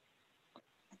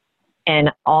 and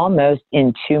almost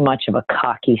in too much of a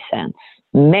cocky sense.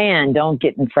 Man, don't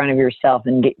get in front of yourself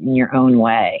and get in your own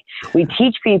way. We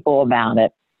teach people about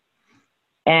it,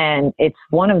 and it's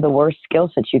one of the worst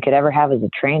skill sets you could ever have as a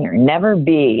trainer. Never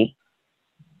be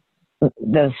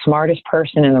the smartest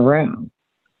person in the room.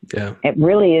 Yeah, it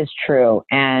really is true.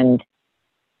 And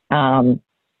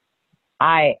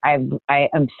I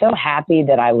am so happy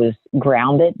that I was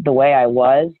grounded the way I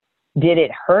was. Did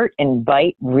it hurt and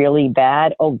bite really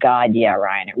bad? Oh God, yeah,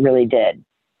 Ryan, it really did.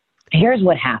 Here's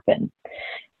what happened.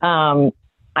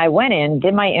 I went in,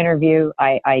 did my interview.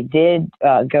 I did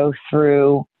go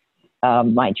through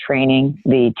my training,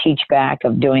 the teach back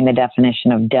of doing the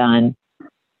definition of done.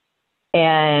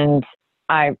 And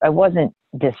I wasn't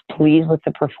displeased with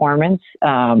the performance,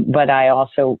 but I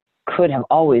also could have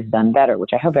always done better,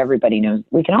 which I hope everybody knows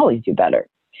we can always do better.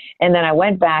 And then I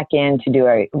went back in to do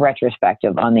a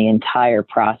retrospective on the entire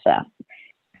process.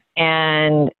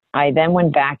 And I then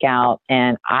went back out,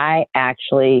 and I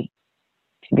actually,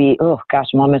 I'm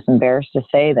almost embarrassed to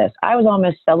say this, I was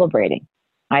almost celebrating.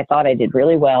 I thought I did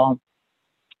really well.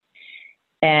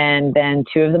 And then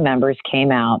two of the members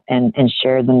came out and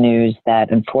shared the news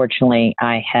that unfortunately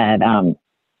I had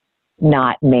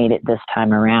not made it this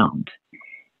time around.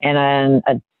 And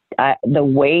then the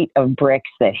weight of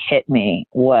bricks that hit me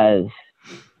was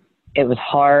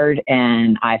hard,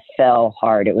 and I fell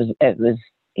hard. It was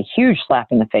a huge slap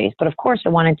in the face. But of course, I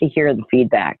wanted to hear the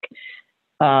feedback.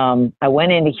 I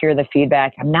went in to hear the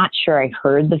feedback. I'm not sure I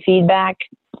heard the feedback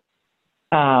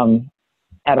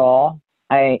at all.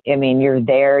 I mean, you're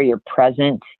there, you're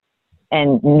present,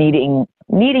 and needing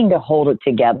to hold it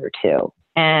together too.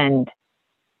 And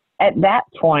at that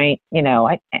point, no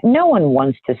one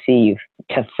wants to see you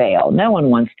to fail. No one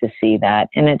wants to see that.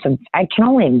 And I can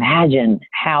only imagine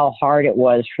how hard it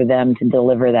was for them to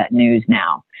deliver that news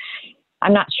now.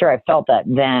 I'm not sure I felt that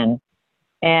then.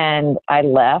 And I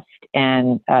left,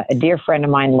 and a dear friend of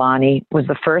mine, Lonnie, was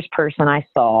the first person I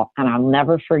saw, and I'll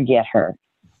never forget her.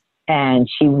 And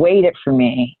she waited for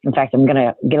me. In fact, I'm going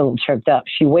to get a little choked up.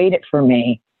 She waited for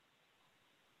me,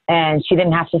 and she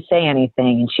didn't have to say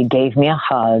anything, and she gave me a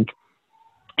hug.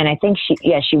 And I think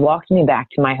she walked me back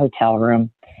to my hotel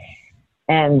room,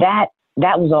 and that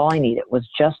was all I needed, was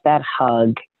just that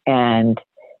hug. And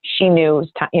she knew it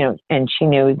was time, and she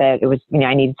knew that it was,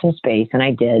 I needed some space, and I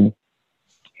did.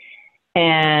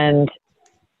 And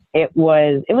it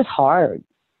was hard.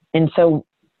 And so,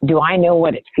 do I know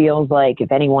what it feels like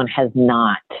if anyone has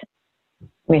not? I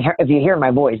mean, if you hear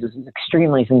my voice, this is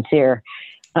extremely sincere.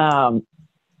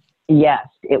 Yes,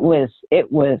 it was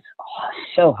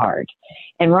so hard.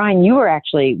 And Ryan, you were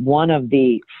actually one of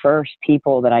the first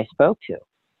people that I spoke to.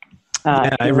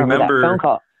 Yeah, I remember that phone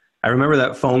call. I remember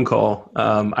that phone call.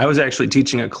 I was actually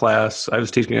teaching a class. I was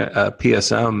teaching a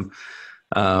PSM,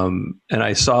 and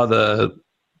I saw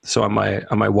so on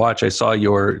my watch, I saw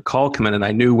your call come in, and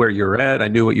I knew where you were at. I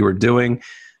knew what you were doing.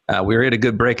 We were at a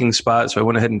good breaking spot, so I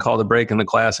went ahead and called a break in the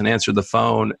class and answered the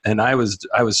phone. And I was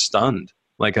stunned.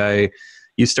 Like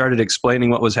you started explaining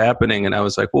what was happening, and I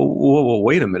was like, "Whoa,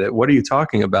 wait a minute! What are you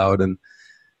talking about?" And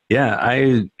yeah,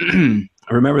 I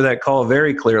remember that call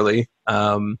very clearly.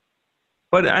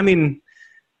 But I mean,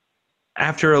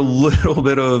 after a little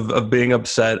bit of being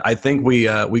upset, I think we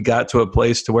got to a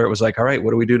place to where it was like, all right,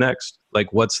 what do we do next?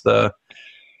 Like, what's the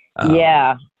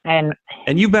yeah, and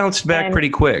you bounced back pretty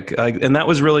quick, and that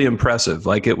was really impressive.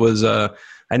 Like, it was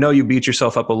I know you beat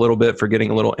yourself up a little bit for getting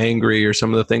a little angry or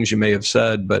some of the things you may have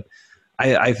said, but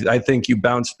I think you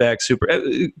bounced back super.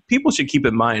 People should keep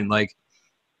in mind, like,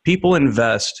 people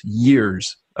invest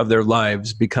years of their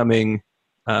lives becoming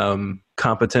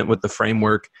competent with the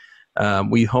framework.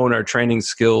 We hone our training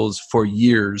skills for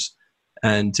years,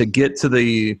 and to get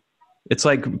to it's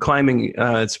like climbing,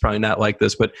 it's probably not like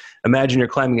this, but imagine you're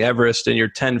climbing Everest and you're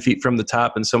 10 feet from the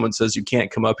top and someone says you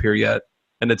can't come up here yet.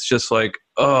 And it's just like,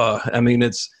 I mean,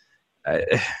 it's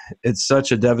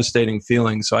such a devastating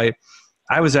feeling. So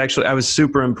I was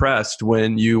super impressed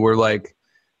when you were like,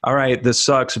 all right, this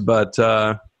sucks, but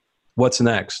what's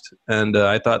next? And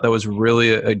I thought that was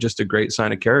really just a great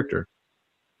sign of character.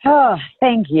 Oh,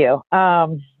 thank you.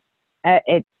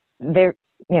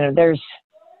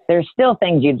 There's still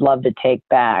things you'd love to take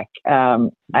back.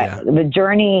 The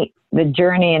journey,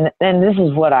 and this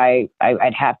is what I'd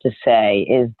have to say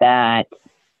is that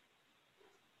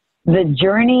the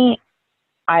journey,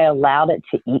 I allowed it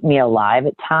to eat me alive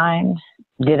at times.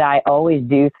 Did I always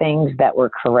do things that were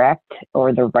correct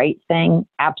or the right thing?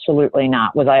 Absolutely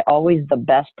not. Was I always the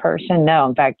best person? No.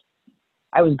 In fact,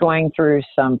 I was going through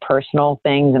some personal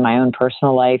things in my own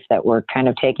personal life that were kind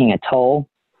of taking a toll.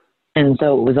 And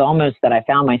so it was almost that I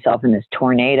found myself in this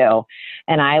tornado,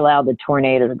 and I allowed the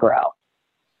tornado to grow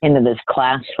into this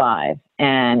class 5.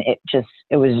 And it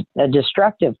was a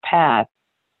destructive path.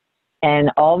 And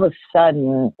all of a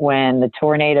sudden, when the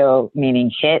tornado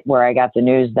meaning hit, where I got the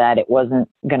news that it wasn't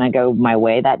going to go my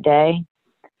way that day,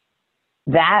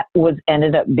 that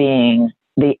ended up being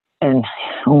and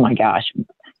oh my gosh,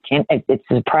 it's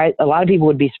a surprise. A lot of people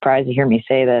would be surprised to hear me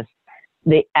say this,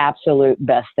 the absolute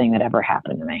best thing that ever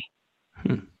happened to me.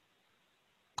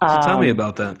 So tell me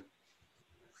about that.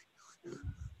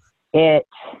 It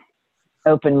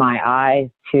opened my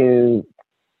eyes to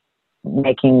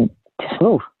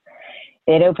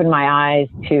it opened my eyes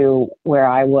to where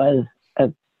I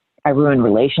ruined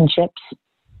relationships.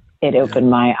 It opened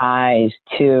my eyes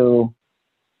to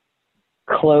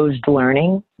closed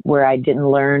learning, where I didn't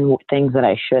learn things that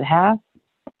I should have.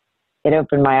 It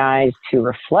opened my eyes to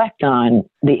reflect on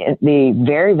the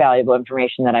very valuable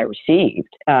information that I received,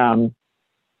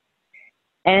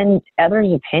 and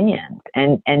others' opinions,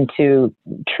 and to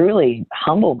truly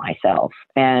humble myself.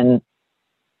 And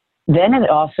then it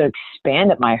also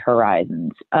expanded my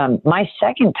horizons. My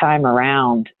second time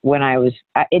around,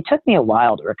 it took me a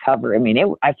while to recover. I mean,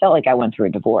 I felt like I went through a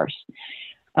divorce.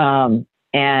 And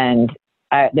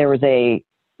there was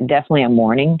definitely a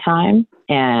mourning time.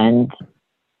 And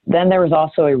then there was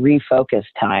also a refocus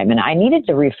time. And I needed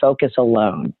to refocus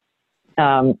alone.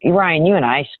 Ryan, you and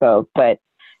I spoke, but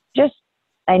just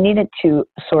I needed to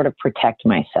sort of protect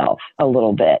myself a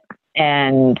little bit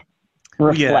and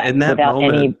reflect in that without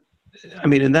moment,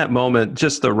 in that moment,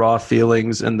 just the raw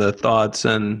feelings and the thoughts.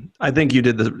 And I think you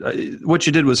did what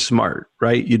you did was smart,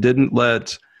 right? You didn't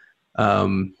let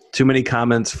too many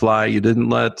comments fly. You didn't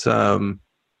let,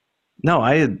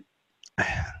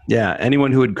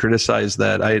 anyone who would criticize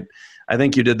that, I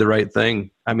think you did the right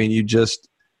thing. I mean,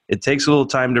 it takes a little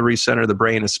time to recenter the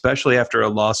brain, especially after a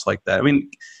loss like that. I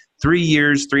mean,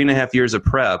 3.5 years of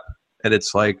prep, and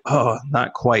it's like, oh,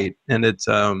 not quite. And it's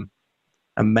a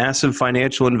massive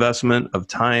financial investment of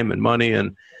time and money.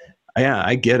 And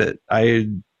I get it.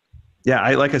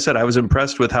 Like I said, I was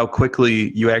impressed with how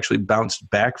quickly you actually bounced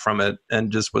back from it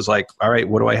and just was like, all right,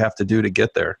 what do I have to do to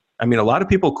get there? I mean, a lot of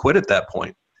people quit at that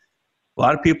point. A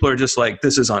lot of people are just like,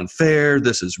 this is unfair.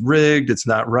 This is rigged. It's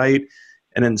not right.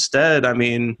 And instead, I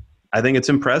mean, I think it's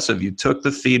impressive. You took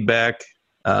the feedback.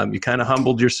 You kind of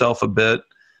humbled yourself a bit.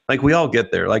 Like, we all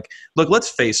get there. Like, look, let's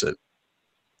face it.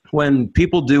 When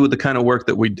people do the kind of work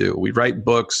that we do, we write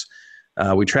books,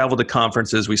 we travel to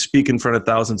conferences, we speak in front of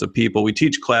thousands of people, we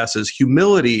teach classes,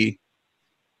 humility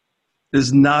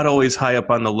is not always high up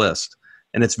on the list.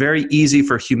 And it's very easy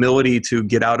for humility to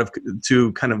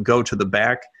to kind of go to the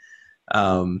back.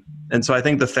 And so I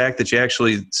think the fact that you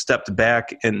actually stepped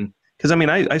back, and because I mean,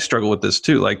 I struggle with this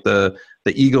too. Like the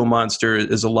ego monster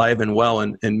is alive and well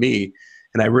in me.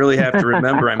 And I really have to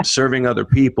remember I'm serving other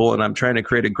people and I'm trying to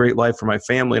create a great life for my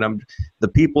family. And the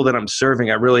people that I'm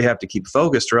serving, I really have to keep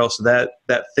focused, or else that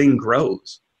thing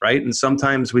grows, right? And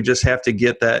sometimes we just have to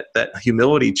get that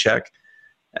humility check.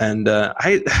 And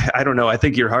I don't know. I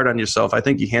think you're hard on yourself. I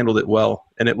think you handled it well.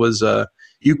 And it was,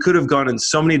 you could have gone in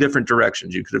so many different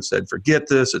directions. You could have said, forget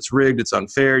this, it's rigged, it's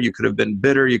unfair. You could have been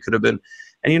bitter. You could have been,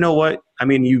 and you know what? I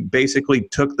mean, you basically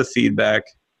took the feedback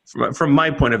from my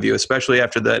point of view, especially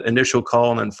after that initial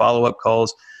call and then follow-up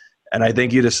calls. And I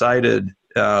think you decided,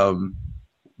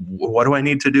 what do I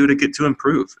need to do to get to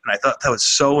improve? And I thought that was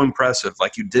so impressive.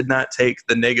 Like, you did not take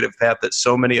the negative path that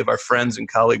so many of our friends and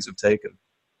colleagues have taken.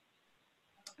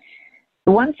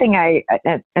 One thing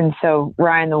and so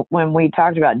Ryan, when we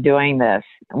talked about doing this,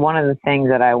 one of the things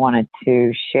that I wanted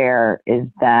to share is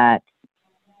that,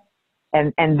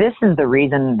 and this is the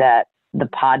reason that the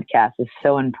podcast is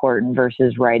so important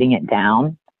versus writing it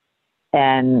down.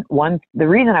 And the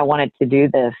reason I wanted to do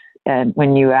this, and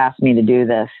when you asked me to do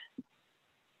this,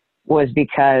 was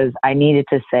because I needed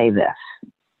to say this,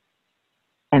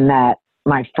 and that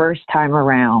my first time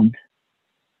around,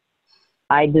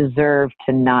 I deserved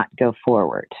to not go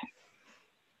forward,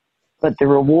 but the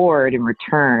reward in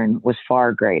return was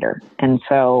far greater. And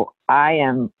so I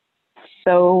am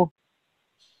so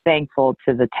thankful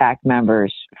to the TAC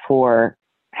members for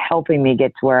helping me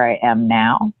get to where I am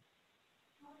now,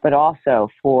 but also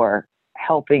for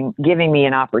giving me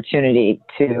an opportunity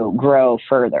to grow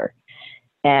further.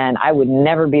 And I would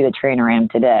never be the trainer I am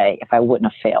today if I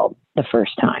wouldn't have failed the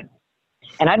first time.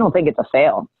 And I don't think it's a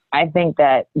fail. I think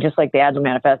that, just like the Agile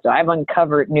Manifesto, I've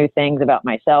uncovered new things about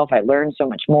myself. I learned so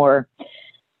much more,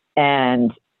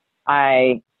 and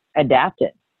I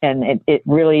adapted. And it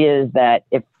really is that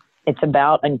if it's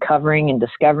about uncovering and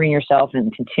discovering yourself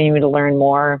and continuing to learn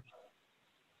more.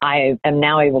 I am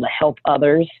now able to help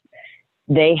others.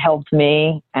 They helped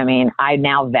me. I mean, I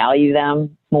now value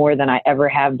them more than I ever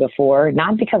have before,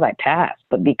 not because I passed,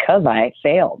 but because I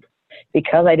failed,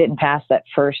 because I didn't pass that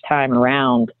first time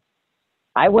around.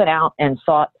 I went out and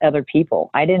sought other people.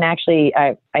 I didn't actually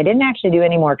do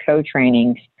any more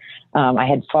co-trainings. I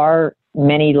had far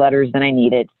many letters than I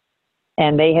needed.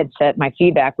 And they had said, my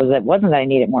feedback was that it wasn't that I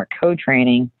needed more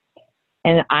co-training,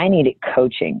 and I needed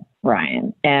coaching,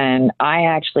 Ryan. And I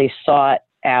actually sought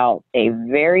out a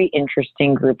very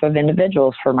interesting group of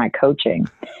individuals for my coaching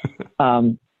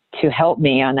to help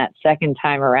me on that second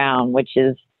time around, which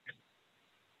is,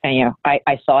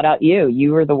 I sought out you.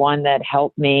 You were the one that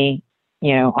helped me,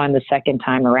 on the second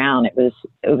time around. It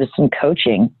was some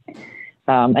coaching.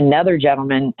 Another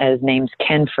gentleman, his name's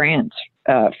Ken France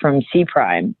from C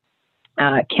Prime.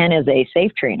 Ken is a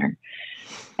safe trainer.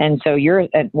 And so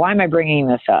why am I bringing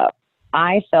this up?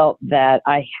 I felt that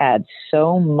I had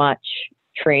so much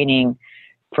training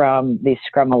from the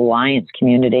Scrum Alliance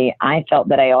community. I felt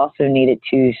that I also needed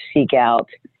to seek out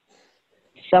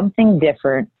something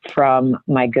different from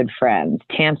my good friend,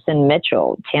 Tamsin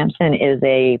Mitchell. Tamsin is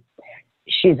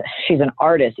she's an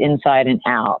artist inside and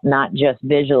out, not just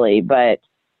visually, but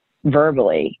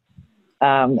verbally.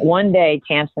 One day,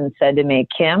 Tamsin said to me,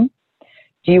 Kim,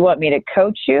 do you want me to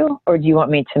coach you or do you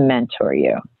want me to mentor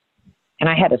you? And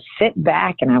I had to sit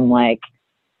back, and I'm like,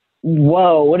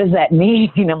 whoa, what does that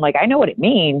mean? I'm like, I know what it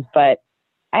means, but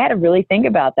I had to really think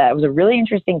about that. It was a really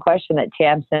interesting question that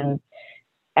Tamsin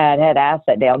had asked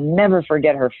that day. I'll never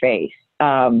forget her face.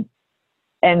 And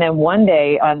then one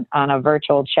day on a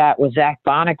virtual chat with Zach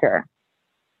Bonaker,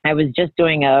 I was just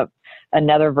doing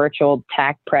another virtual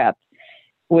TAC prep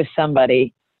with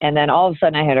somebody. And then all of a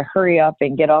sudden I had to hurry up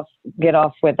and get off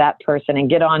with that person and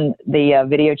get on the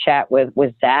video chat with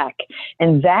Zach.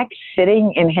 And Zach's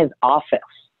sitting in his office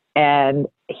and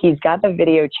he's got the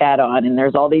video chat on, and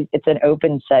there's all these, it's an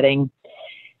open setting.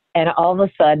 And all of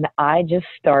a sudden I just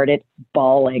started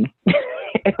bawling.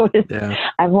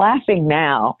 I'm laughing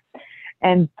now.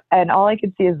 And all I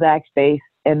could see is Zach's face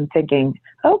and thinking,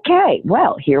 okay,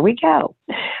 well, here we go.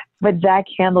 But Zach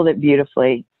handled it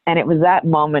beautifully. And it was that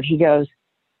moment he goes,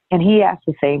 and he asked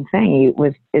the same thing.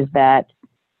 Is that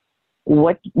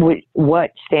what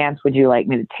stance would you like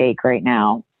me to take right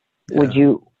now?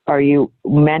 Yeah. Are you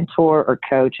mentor or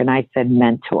coach? And I said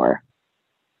mentor.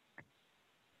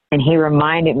 And he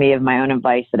reminded me of my own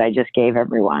advice that I just gave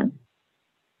everyone.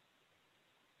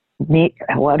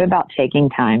 What about taking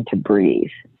time to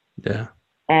breathe? Yeah.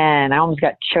 And I almost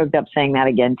got choked up saying that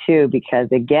again too, because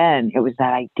again, it was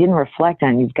that I didn't reflect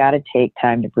on, you've got to take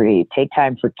time to breathe. Take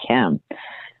time for Kim.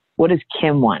 What does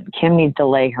Kim want? Kim needs to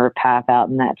lay her path out.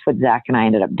 And that's what Zach and I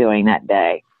ended up doing that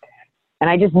day. And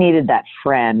I just needed that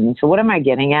friend. So what am I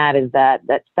getting at is that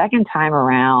second time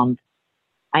around,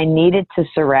 I needed to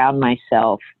surround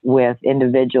myself with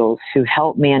individuals who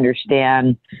helped me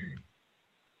understand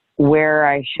where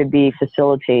I should be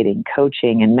facilitating,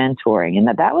 coaching, and mentoring. And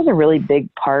that was a really big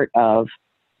part of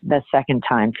the second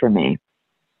time for me.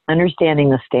 Understanding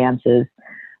the stances,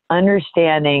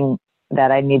 understanding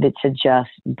that I needed to just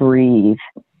breathe,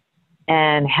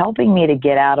 and helping me to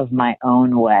get out of my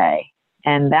own way.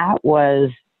 And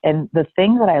the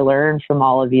thing that I learned from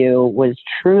all of you was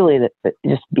truly that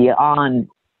just beyond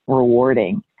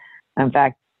rewarding. In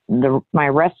fact, my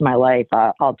rest of my life,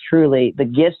 I'll truly, the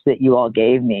gifts that you all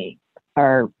gave me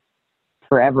are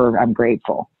forever. I'm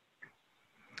grateful.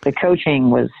 The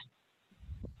coaching was,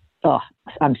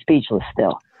 I'm speechless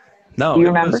still. No, do you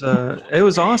remember? It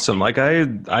was awesome. Like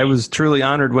I was truly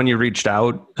honored when you reached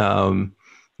out. I'm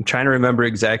trying to remember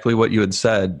exactly what you had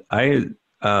said.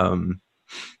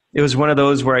 It was one of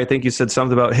those where I think you said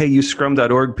something about, hey, you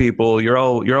Scrum.org people, you're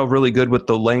all really good with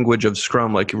the language of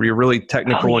Scrum. Like you're really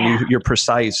technical and you're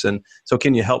precise. And so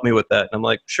can you help me with that? And I'm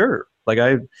like, sure. Like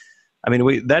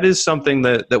that is something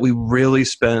that we really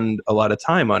spend a lot of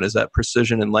time on, is that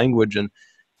precision in language. And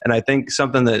I think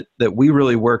something that we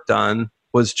really worked on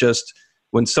was just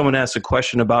when someone asks a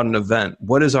question about an event,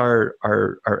 what is our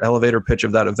elevator pitch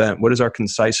of that event? What is our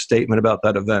concise statement about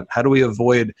that event? How do we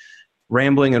avoid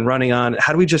rambling and running on?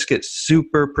 How do we just get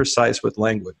super precise with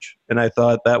language? And I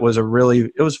thought that was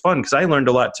it was fun because I learned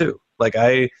a lot too. Like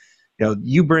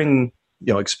you bring,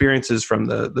 experiences from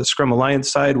the Scrum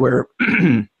Alliance side where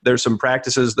there's some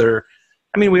practices there.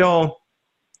 We're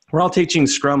all teaching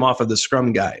Scrum off of the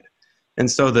Scrum guide. And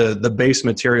so the base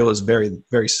material is very,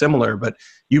 very similar, but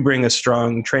you bring a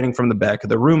strong training from the back of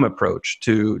the room approach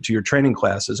to your training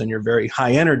classes, and you're very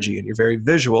high energy and you're very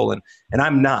visual. And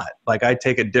I'm not. Like I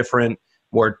take a different,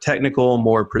 more technical,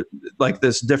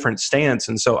 this different stance.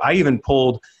 And so I even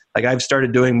pulled, I've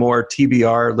started doing more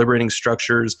TBR, liberating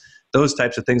structures, those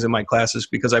types of things in my classes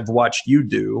because I've watched you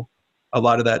do a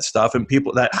lot of that stuff, and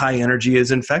that high energy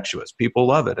is infectious. People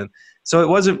love it. And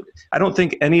so I don't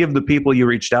think any of the people you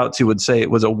reached out to would say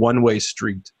it was a one-way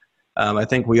street. I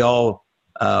think we all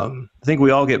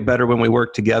get better when we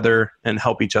work together and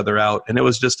help each other out. And it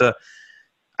was just it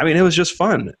was just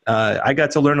fun. I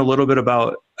got to learn a little bit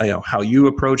about, how you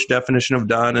approach definition of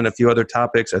done and a few other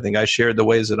topics. I think I shared the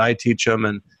ways that I teach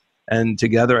them, and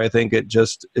together I think it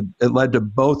led to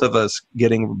both of us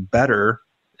getting better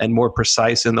and more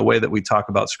precise in the way that we talk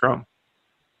about Scrum.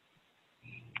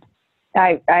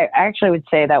 I actually would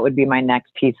say that would be my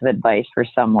next piece of advice for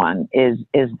someone is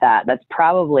that's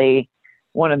probably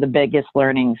one of the biggest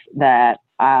learnings that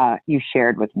you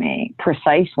shared with me.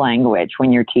 Precise language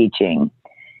when you're teaching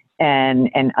and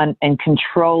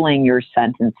controlling your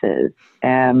sentences.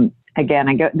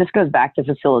 Again, this goes back to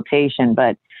facilitation,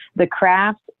 but the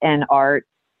craft and art,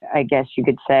 I guess you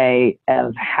could say,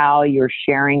 of how you're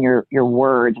sharing your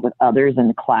words with others in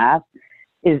the class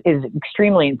is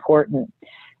extremely important.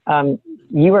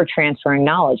 You are transferring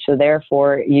knowledge, so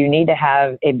therefore you need to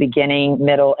have a beginning,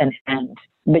 middle, and end.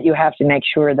 But you have to make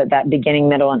sure that beginning,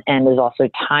 middle, and end is also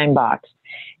time boxed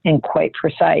and quite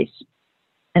precise.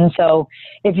 And so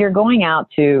if you're going out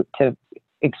to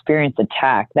experience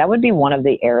attack, that would be one of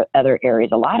the other areas.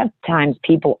 A lot of times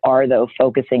people are, though,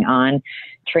 focusing on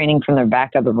training from the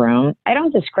back of the room. I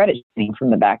don't discredit training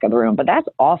from the back of the room, but that's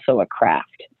also a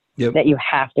craft that you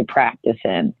have to practice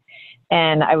in.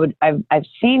 And I've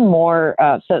seen more.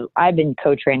 So I've been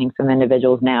co-training some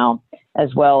individuals now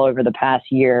as well over the past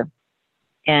year.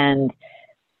 And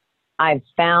I've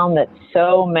found that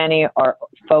so many are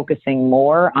focusing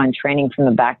more on training from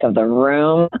the back of the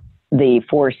room, the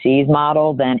 4Cs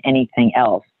model, than anything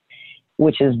else,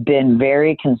 which has been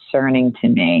very concerning to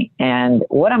me. And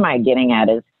what am I getting at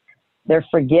is they're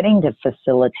forgetting to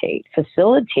facilitate.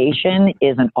 Facilitation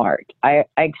is an art. I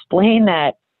explain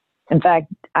that. In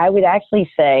fact, I would actually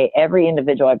say every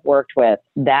individual I've worked with,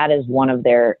 that is one of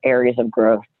their areas of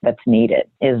growth that's needed,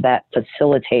 is that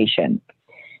facilitation.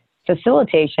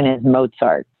 Facilitation is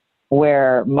Mozart,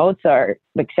 where Mozart,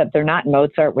 except they're not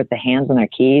Mozart with the hands on their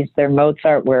keys. They're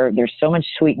Mozart where there's so much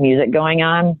sweet music going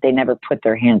on, they never put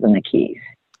their hands on the keys.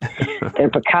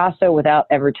 They're Picasso without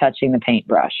ever touching the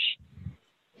paintbrush,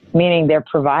 meaning they're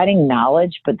providing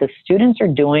knowledge, but the students are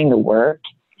doing the work.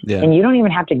 Yeah. And you don't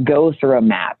even have to go through a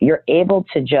map. You're able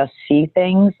to just see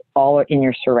things all in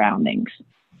your surroundings.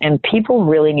 And people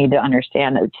really need to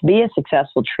understand that to be a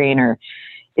successful trainer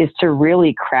is to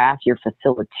really craft your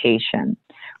facilitation.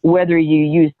 Whether you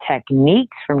use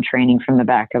techniques from training from the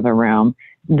back of the room,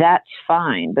 that's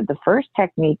fine. But the first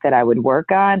technique that I would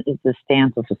work on is the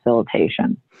stance of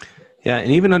facilitation. Yeah,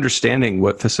 and even understanding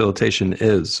what facilitation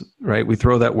is, right? We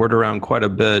throw that word around quite a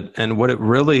bit. And what it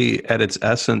really, at its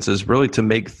essence, is really to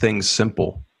make things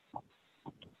simple,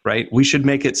 right? We should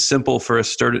make it simple for a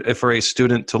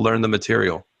student to learn the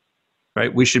material,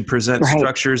 right? We should present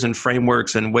structures and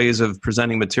frameworks and ways of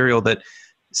presenting material that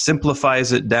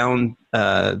simplifies it down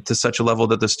to such a level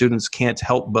that the students can't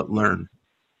help but learn.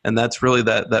 And that's really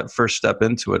that first step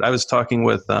into it. I was talking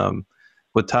with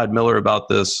Todd Miller about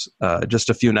this just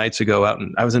a few nights ago.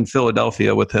 I was in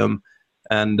Philadelphia with him,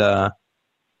 and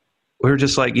we were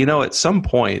just like, at some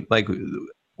point, like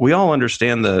we all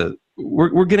understand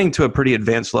we're getting to a pretty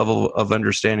advanced level of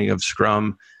understanding of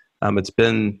Scrum. It's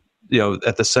been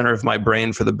at the center of my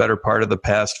brain for the better part of the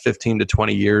past 15 to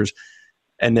 20 years.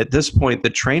 And at this point, the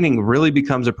training really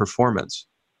becomes a performance.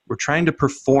 We're trying to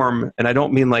perform, and I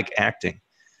don't mean like acting.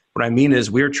 What I mean is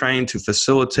we're trying to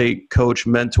facilitate, coach,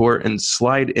 mentor, and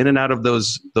slide in and out of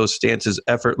those stances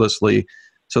effortlessly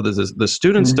so that the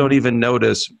students don't even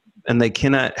notice and they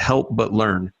cannot help but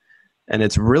learn. And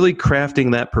it's really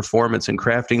crafting that performance and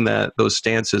crafting those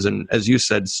stances. And as you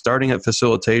said, starting at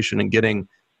facilitation and getting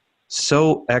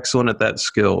so excellent at that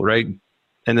skill, right?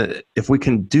 And if we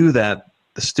can do that,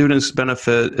 the students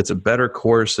benefit. It's a better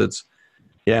course. That's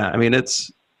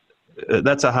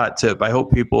a hot tip. I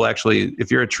hope people actually, if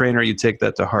you're a trainer, you take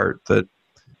that to heart, that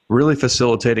really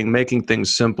facilitating, making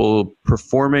things simple,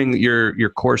 performing your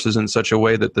courses in such a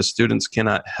way that the students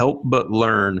cannot help but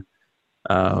learn.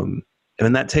 And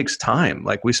that takes time.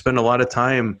 Like we spend a lot of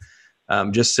time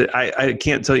I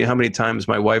can't tell you how many times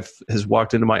my wife has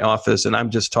walked into my office and I'm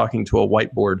just talking to a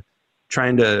whiteboard,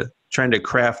 trying to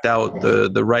craft out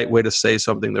the right way to say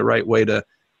something, the right way to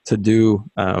do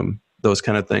those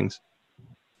kind of things.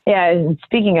 Yeah, and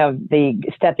speaking of the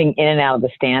stepping in and out of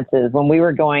the stances, when we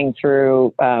were going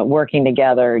through working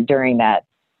together during that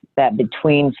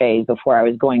between phase before I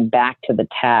was going back to the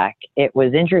TAC, it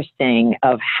was interesting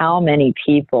of how many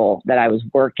people that I was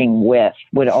working with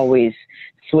would always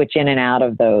switch in and out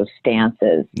of those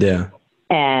stances. Yeah.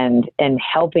 And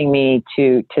helping me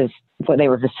to they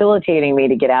were facilitating me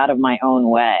to get out of my own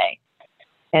way.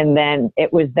 And then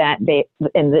it was that this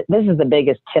is the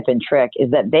biggest tip and trick,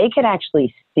 is that they could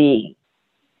actually see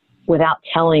without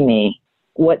telling me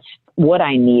what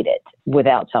I needed,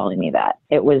 without telling me that.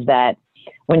 It was that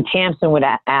when Tamsin would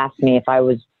ask me if I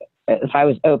was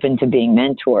open to being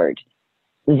mentored,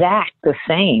 Zach, the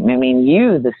same. I mean,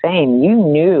 you, the same. You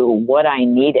knew what I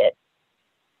needed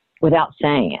without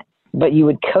saying it, but you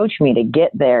would coach me to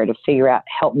get there, to figure out,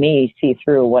 help me see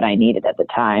through what I needed at the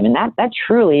time. And that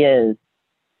truly is,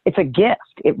 it's a gift.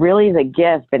 It really is a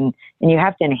gift. And you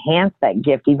have to enhance that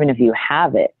gift, even if you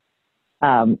have it,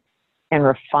 and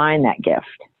refine that gift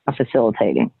of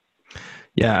facilitating.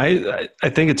 Yeah, I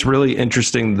think it's really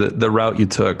interesting the route you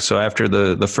took. So after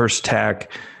the first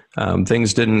TAC,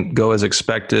 things didn't go as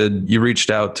expected. You reached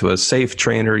out to a SAFE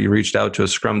trainer. You reached out to a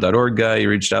Scrum.org guy. You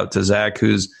reached out to Zach,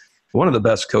 who's one of the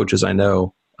best coaches I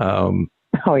know.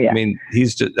 Oh yeah. I mean,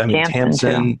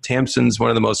 Tamsin's one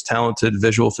of the most talented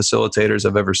visual facilitators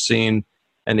I've ever seen.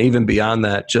 And even beyond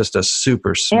that, just a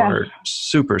super smart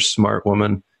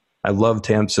woman. I love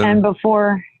Tamsin. And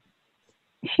before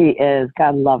she is,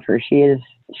 God love her. She's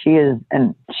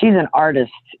an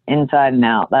artist inside and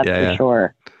out. That's for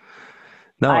sure.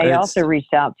 No, I also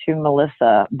reached out to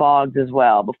Melissa Boggs as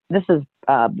well. This is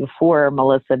before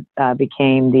Melissa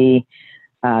became the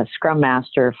Scrum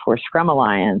Master for Scrum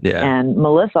Alliance. Yeah. And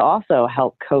Melissa also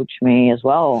helped coach me as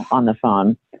well on the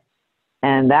phone.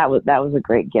 And that was a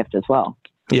great gift as well.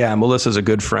 Yeah, Melissa's a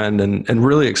good friend and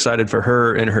really excited for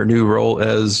her in her new role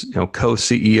as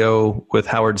co-CEO with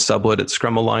Howard Sublett at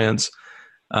Scrum Alliance.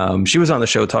 She was on the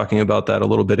show talking about that a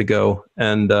little bit ago.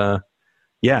 And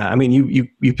yeah, I mean,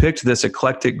 you picked this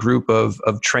eclectic group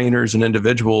of trainers and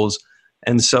individuals.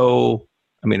 And so,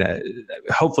 I mean,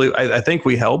 hopefully, I think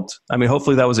we helped. I mean,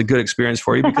 hopefully that was a good experience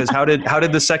for you, because how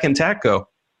did the second TAC go?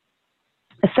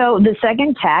 So the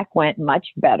second TAC went much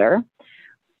better.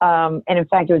 And in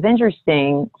fact, it was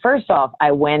interesting. First off,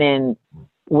 I went in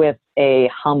with a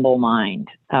humble mind,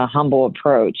 a humble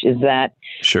approach, is that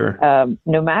sure.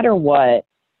 No matter what,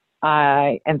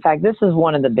 in fact, this is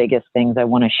one of the biggest things I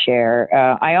want to share.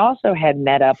 I also had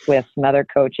met up with some other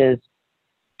coaches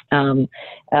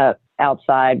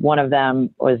outside. One of them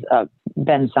was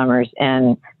Benjamin Summers,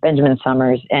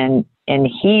 and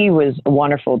he was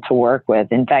wonderful to work with.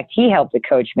 In fact, he helped to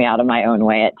coach me out of my own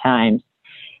way at times.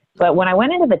 But when I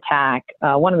went into the TAC,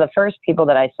 one of the first people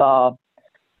that I saw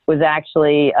was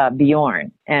actually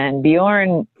Bjorn. And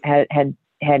Bjorn had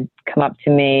come up to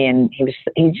me, and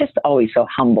he's just always so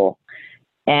humble.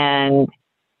 And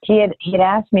he had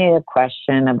asked me a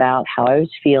question about how I was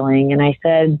feeling, and I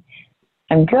said,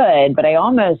 I'm good, but I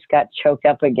almost got choked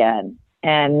up again.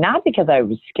 And not because I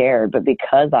was scared, but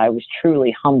because I was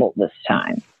truly humbled this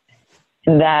time.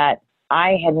 And that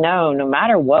I had known no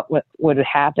matter what would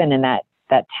happen in that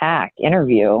TAC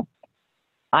interview,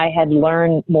 I had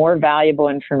learned more valuable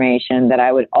information that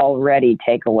I would already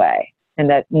take away and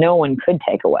that no one could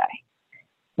take away.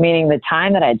 Meaning the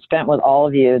time that I'd spent with all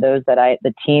of you, the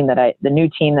new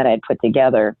team that I'd put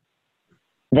together,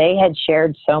 they had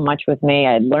shared so much with me.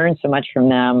 I had learned so much from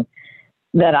them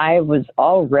that I was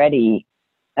already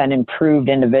an improved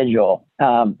individual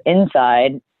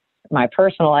inside my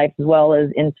personal life as well as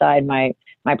inside my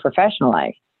professional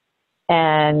life.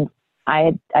 And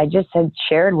I just had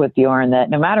shared with Bjorn that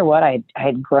no matter what, I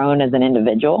had grown as an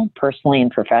individual, personally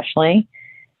and professionally,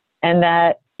 and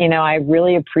that, I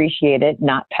really appreciated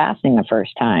not passing the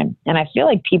first time. And I feel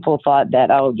like people thought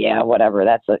that, oh yeah, whatever,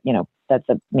 that's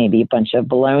maybe a bunch of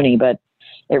baloney, but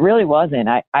it really wasn't.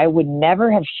 I would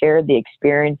never have shared the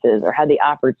experiences or had the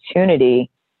opportunity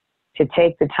to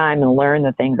take the time and learn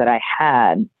the things that I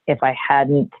had if I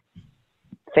hadn't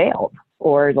failed,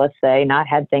 or let's say not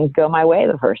had things go my way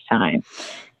the first time.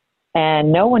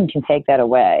 And no one can take that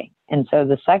away. And so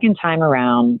the second time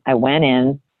around, I went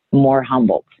in more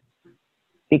humbled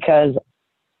because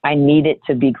I needed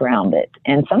to be grounded.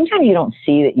 And sometimes you don't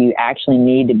see that you actually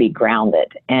need to be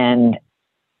grounded. And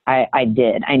I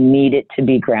did. I needed to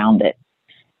be grounded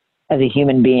as a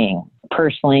human being,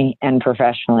 personally and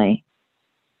professionally.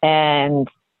 And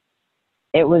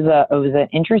it was an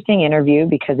interesting interview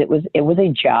because it was a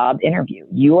job interview.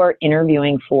 You are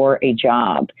interviewing for a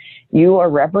job. You are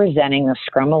representing the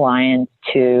Scrum Alliance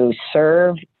to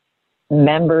serve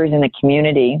members in the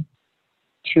community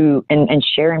and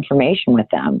share information with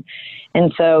them.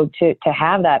 And so to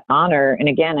have that honor, and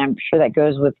again, I'm sure that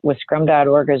goes with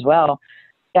scrum.org as well,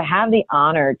 to have the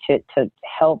honor to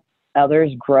help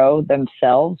others grow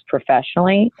themselves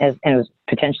professionally and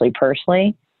potentially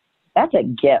personally, that's a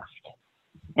gift.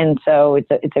 And so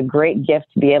it's a great gift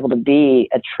to be able to be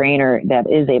a trainer that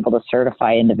is able to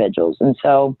certify individuals. And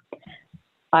so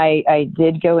I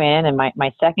did go in, and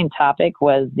my second topic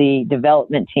was the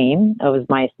development team. It was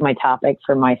my topic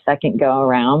for my second go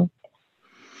around.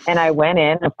 And I went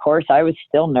in, of course, I was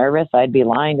still nervous. I'd be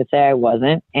lying to say I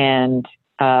wasn't. And,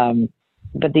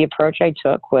 but the approach I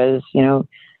took was,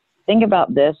 think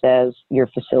about this as you're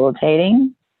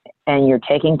facilitating and you're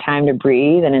taking time to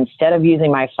breathe. And instead of using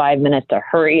my 5 minutes to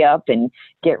hurry up and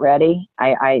get ready,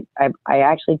 I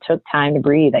actually took time to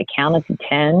breathe. I counted to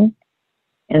 10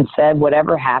 and said,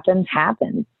 whatever happens,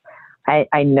 happens.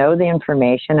 I know the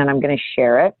information and I'm going to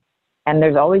share it. And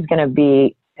there's always going to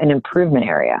be an improvement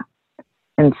area.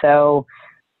 And so,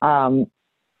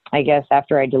 I guess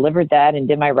after I delivered that and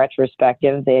did my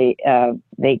retrospective, they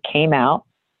came out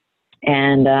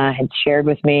and had shared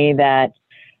with me that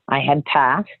I had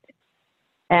passed.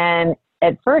 And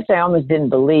at first, I almost didn't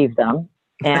believe them.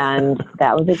 And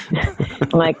that was I'm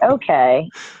like, okay,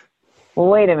 well,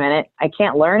 wait a minute. I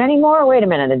can't learn anymore? Wait a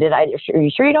minute. Are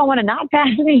you sure you don't want to not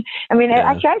pass me? I mean,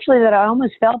 yeah. Actually, that I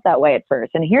almost felt that way at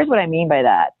first. And here's what I mean by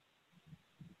that.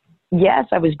 Yes,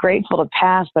 I was grateful to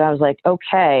pass, but I was like,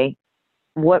 okay,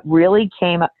 what really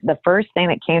the first thing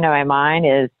that came to my mind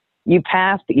is you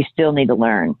passed, but you still need to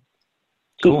learn.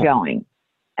 Keep going.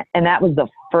 And that was the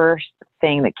first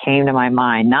thing that came to my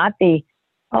mind. Not the,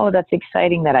 oh, that's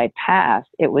exciting that I passed.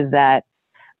 It was that,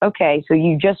 okay, so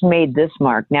you just made this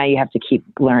mark. Now you have to keep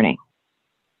learning.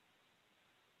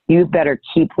 You better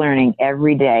keep learning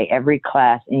every day, every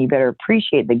class, and you better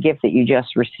appreciate the gift that you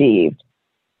just received,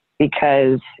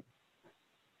 because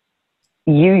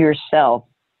you yourself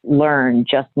learned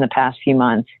just in the past few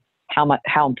months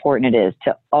how important it is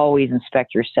to always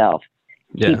inspect yourself,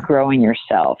 keep growing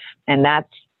yourself. And that's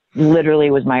literally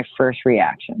was my first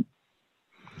reaction.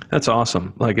 That's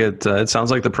awesome. Like it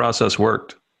sounds like the process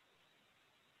worked.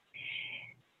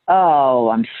 Oh,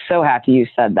 I'm so happy you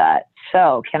said that.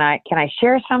 So can I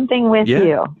share something with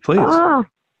you? Please. Oh,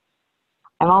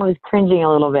 I'm always cringing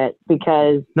a little bit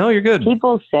because no, you're good.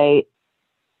 People say,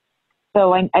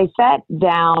 so I sat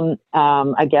down,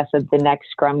 I guess at the next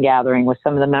Scrum gathering with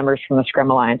some of the members from the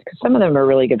Scrum Alliance, because some of them are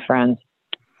really good friends.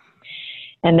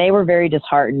 And they were very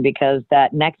disheartened because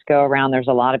that next go around, there's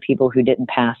a lot of people who didn't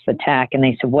pass the TAC. And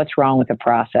they said, what's wrong with the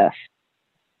process?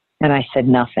 And I said,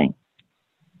 nothing.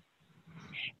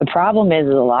 The problem is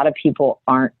a lot of people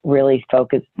aren't really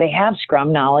focused. They have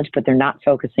Scrum knowledge, but they're not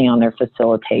focusing on their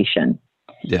facilitation.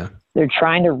 Yeah. They're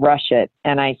trying to rush it.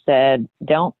 And I said,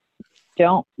 don't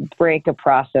break a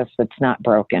process that's not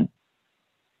broken.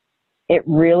 It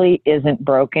really isn't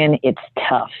broken. It's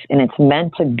tough, and it's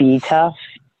meant to be tough.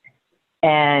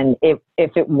 And if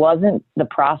it wasn't the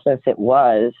process it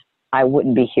was, I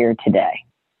wouldn't be here today.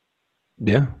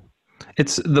 Yeah.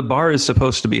 The bar is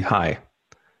supposed to be high.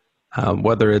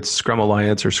 Whether it's Scrum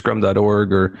Alliance or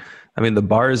Scrum.org, the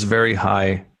bar is very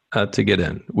high to get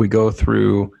in. We go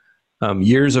through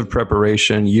years of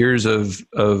preparation, years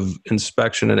of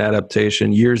inspection and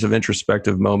adaptation, years of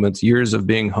introspective moments, years of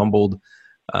being humbled,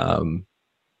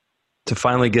 to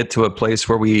finally get to a place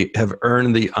where we have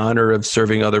earned the honor of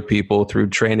serving other people through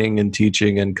training and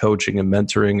teaching and coaching and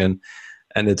mentoring.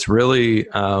 And it's really,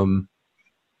 and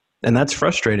that's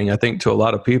frustrating, I think, to a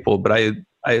lot of people. But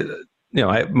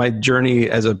my journey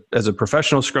as a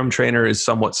professional Scrum trainer is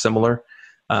somewhat similar.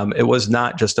 It was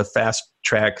not just a fast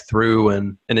track through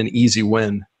and an easy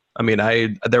win. I mean,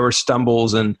 there were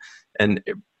stumbles and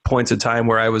points of time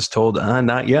where I was told,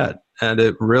 not yet. And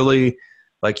it really,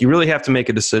 you really have to make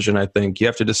a decision, I think. You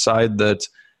have to decide that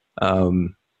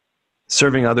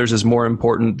serving others is more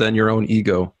important than your own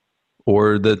ego,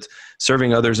 or that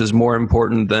serving others is more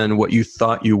important than what you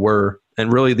thought you were.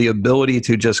 And really the ability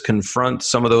to just confront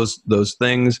some of those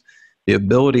things, the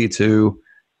ability to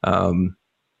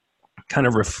kind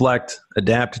of reflect,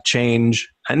 adapt, change.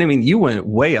 And I mean, you went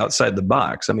way outside the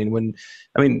box. When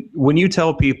you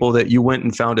tell people that you went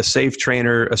and found a safe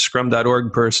trainer, a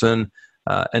Scrum.org person,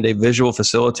 and a visual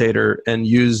facilitator, and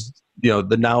used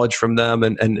the knowledge from them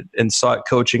and sought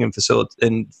coaching and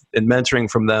mentoring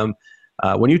from them,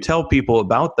 when you tell people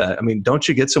about that, don't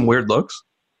you get some weird looks?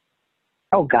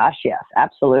 Oh gosh, yes,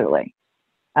 absolutely.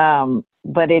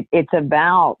 But it's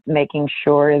about making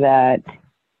sure that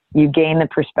you gain the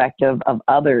perspective of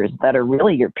others that are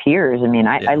really your peers.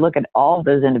 I look at all of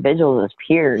those individuals as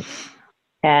peers,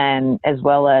 and as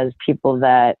well as people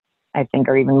that I think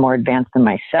are even more advanced than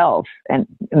myself. And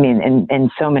in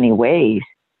so many ways.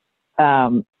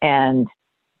 And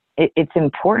it's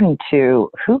important to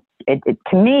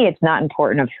to me, it's not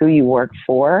important of who you work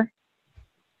for.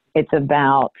 It's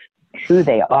about who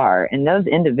they are. And those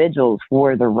individuals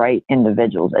were the right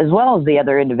individuals, as well as the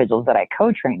other individuals that I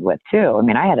co-trained with too.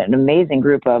 I had an amazing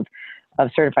group of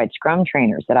certified Scrum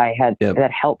trainers that I had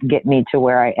that helped get me to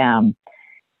where I am.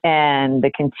 And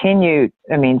the continued,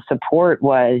 support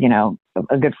was,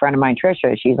 a good friend of mine,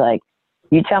 Trisha, she's like,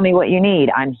 you tell me what you need,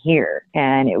 I'm here.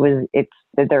 And it's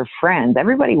that they're friends.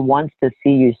 Everybody wants to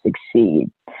see you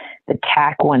succeed. The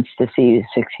TAC wants to see you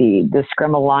succeed. The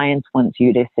Scrum Alliance wants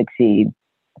you to succeed.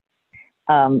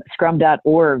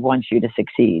 Scrum.org wants you to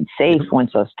succeed. SAFE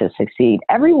wants us to succeed.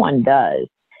 Everyone does.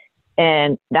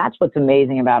 And that's what's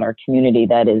amazing about our community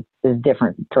that is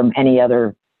different from any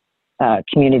other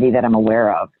community that I'm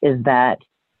aware of, is that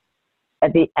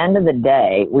at the end of the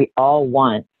day, we all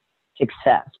want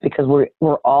success because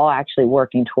we're all actually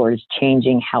working towards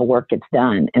changing how work gets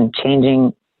done and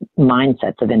changing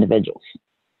mindsets of individuals.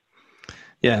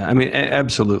 Yeah,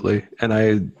 absolutely. And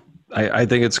I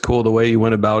think it's cool the way you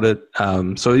went about it.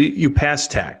 So you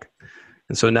passed TAC.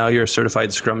 And so now you're a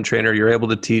certified Scrum trainer. You're able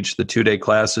to teach the 2-day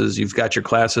classes. You've got your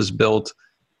classes built.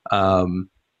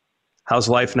 How's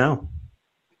life now?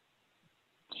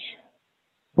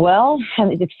 Well,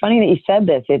 it's funny that you said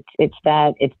this.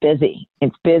 It's busy.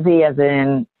 It's busy as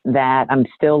in that I'm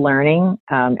still learning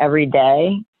every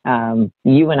day.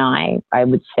 You and I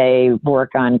would say,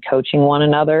 work on coaching one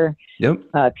another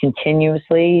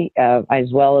continuously,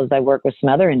 as well as I work with some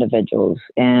other individuals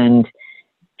and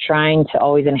trying to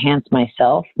always enhance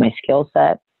myself, my skill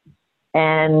set.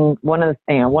 And one of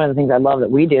the things I love that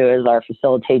we do is our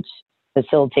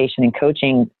facilitation and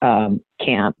coaching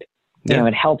camp.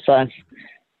 It helps us,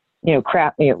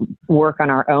 work on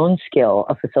our own skill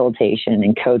of facilitation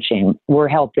and coaching. We're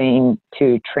helping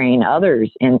to train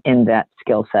others in that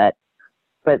skill set,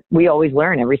 but we always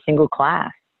learn every single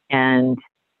class. And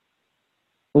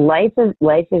life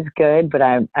is good, but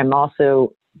I'm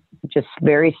also just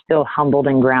very still humbled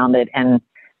and grounded. And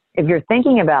if you're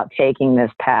thinking about taking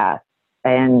this path,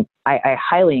 and I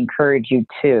highly encourage you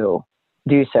to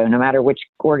do so, no matter which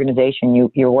organization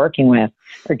you're working with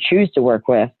or choose to work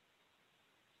with,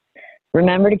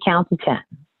 remember to count to 10.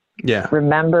 Yeah.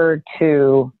 Remember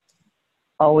to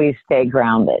always stay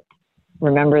grounded.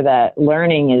 Remember that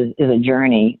learning is a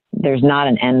journey. There's not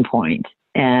an end point.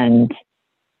 And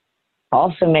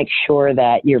also make sure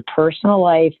that your personal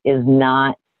life is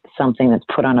not something that's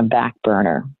put on a back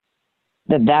burner,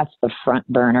 that's the front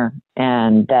burner,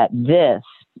 and that this,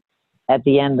 at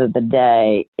the end of the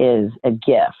day, is a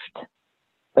gift,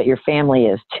 but your family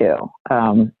is too.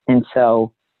 And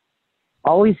so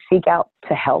always seek out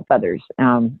to help others.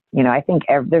 I think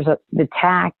there's the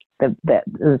TAC,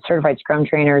 the certified Scrum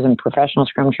trainers and professional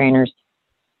Scrum trainers,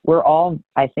 we're all,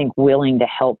 I think, willing to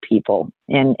help people.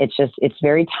 And it's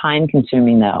very time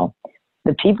consuming though.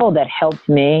 The people that helped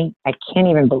me, I can't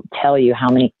even tell you how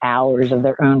many hours of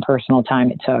their own personal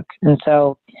time it took. And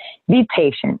so be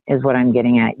patient is what I'm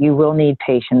getting at. You will need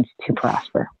patience to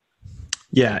prosper.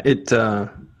 Yeah, it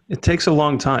takes a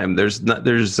long time. There's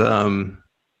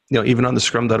even on the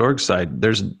scrum.org side,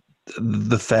 there's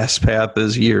the fast path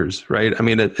is years, right? I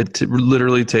mean, it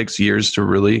literally takes years to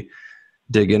really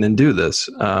dig in and do this.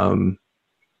 And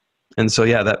so,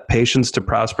 yeah, that patience to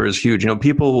prosper is huge.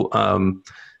 People,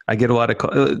 I get a lot of,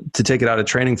 to take it out of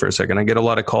training for a second, I get a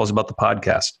lot of calls about the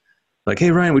podcast. Like,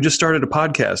 hey, Ryan, we just started a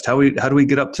podcast. How do we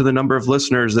get up to the number of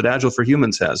listeners that Agile for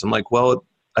Humans has? I'm like, well,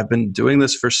 I've been doing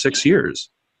this for 6 years.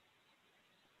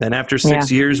 And after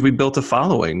 6 years, we built a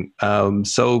following.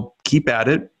 So keep at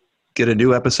it. Get a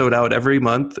new episode out every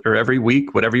month or every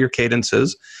week, whatever your cadence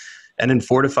is. And in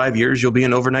 4 to 5 years, you'll be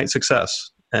an overnight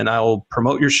success. And I'll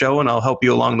promote your show and I'll help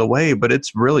you along the way. But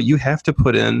it's really, you have to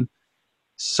put in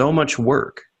so much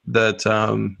work that,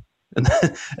 and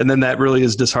then that really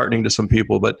is disheartening to some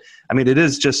people. But I mean, it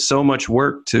is just so much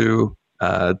work to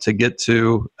get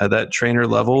to that trainer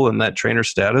level and that trainer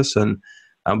status. And,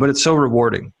 but it's so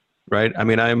rewarding. Right. I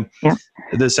mean,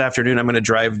 this afternoon, I'm going to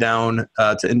drive down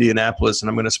to Indianapolis and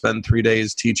I'm going to spend 3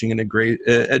 days teaching in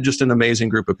just an amazing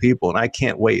group of people. And I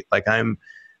can't wait. Like I'm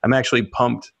actually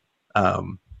pumped.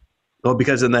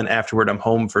 Because and then afterward, I'm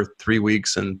home for 3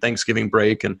 weeks and Thanksgiving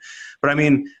break. But I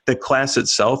mean, the class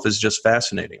itself is just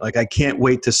fascinating. Like I can't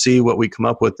wait to see what we come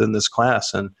up with in this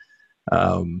class. And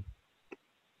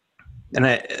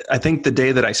I think the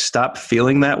day that I stop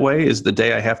feeling that way is the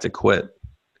day I have to quit.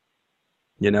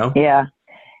 Yeah,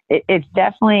 it's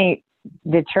definitely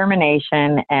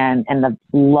determination and the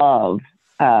love.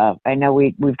 I know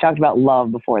we've talked about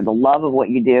love before. The love of what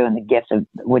you do and the gift of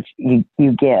which you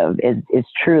give is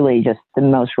truly just the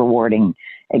most rewarding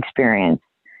experience.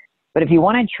 But if you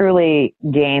want to truly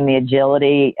gain the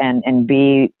agility and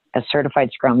be a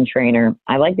certified Scrum trainer,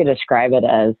 I like to describe it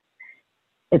as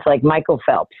it's like Michael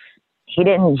Phelps. He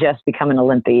didn't just become an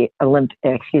Olympic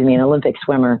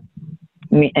swimmer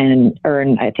and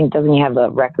earn, I think, doesn't he have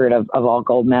the record of all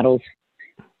gold medals?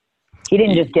 He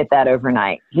didn't just get that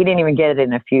overnight. He didn't even get it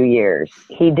in a few years.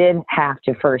 He did have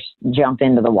to first jump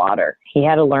into the water. He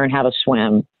had to learn how to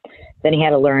swim. Then he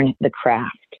had to learn the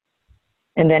craft.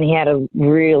 And then he had to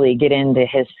really get into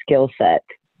his skill set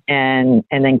and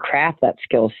then craft that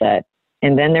skill set.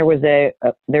 And then there was a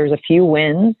few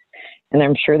wins, and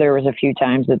I'm sure there was a few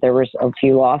times that there was a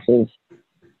few losses.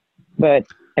 But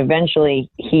eventually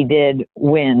he did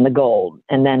win the gold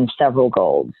and then several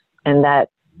golds. And that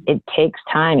it takes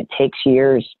time, it takes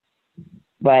years,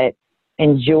 but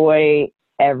enjoy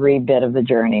every bit of the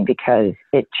journey because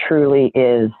it truly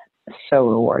is so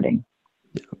rewarding.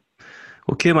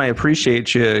 Well, Kim, I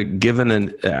appreciate you giving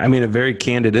a very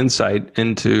candid insight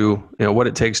into what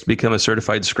it takes to become a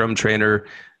certified Scrum trainer,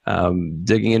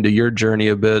 digging into your journey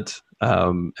a bit,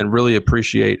 and really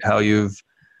appreciate how you've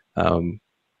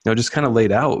just kind of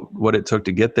laid out what it took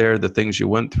to get there, the things you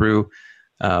went through.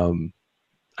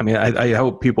 I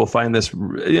hope people find this,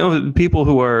 people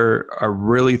who are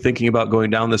really thinking about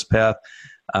going down this path,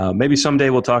 Maybe someday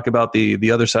we'll talk about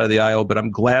the other side of the aisle, but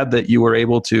I'm glad that you were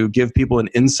able to give people an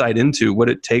insight into what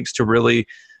it takes to really,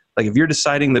 like, if you're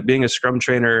deciding that being a Scrum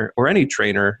trainer, or any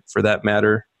trainer for that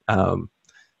matter,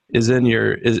 that's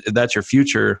your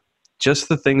future, just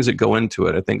the things that go into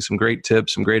it. I think some great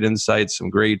tips, some great insights,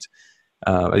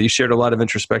 you shared a lot of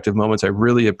introspective moments. I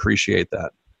really appreciate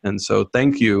that. And so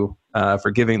thank you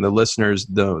for giving the listeners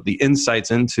the insights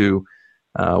into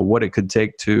what it could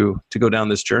take to go down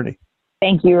this journey.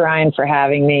 Thank you, Ryan, for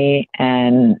having me.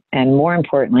 And more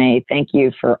importantly, thank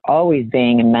you for always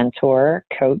being a mentor,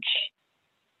 coach,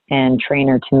 and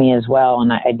trainer to me as well.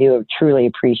 And I do truly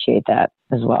appreciate that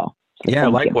as well. So yeah,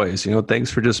 likewise.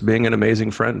 Thanks for just being an amazing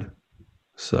friend.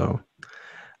 So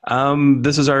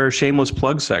this is our shameless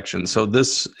plug section. So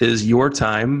this is your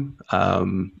time.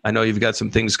 I know we've got some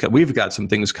things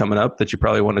coming up that you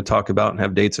probably want to talk about and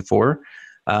have dates for.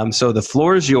 So the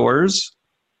floor is yours.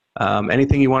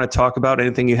 Anything you want to talk about,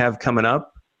 anything you have coming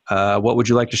up, what would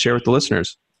you like to share with the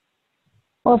listeners?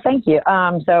 Well, thank you.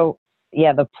 So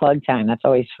yeah, the plug time, that's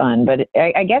always fun. But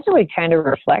I guess it would kind of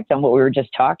reflect on what we were just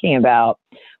talking about.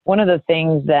 One of the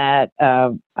things that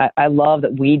I love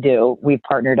that we do, we've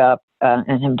partnered up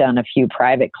and have done a few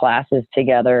private classes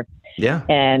together. Yeah.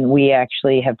 And we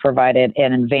actually have provided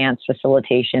an advanced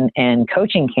facilitation and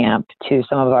coaching camp to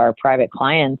some of our private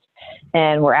clients.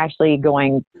 And we're actually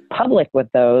going public with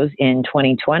those in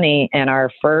 2020. And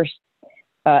our first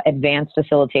advanced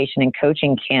facilitation and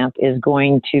coaching camp is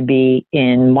going to be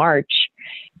in March,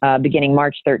 beginning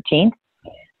March 13th.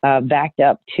 Backed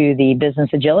up to the Business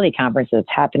Agility Conference that's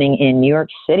happening in New York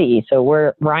City.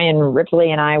 So Ryan Ripley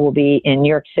and I will be in New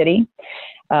York City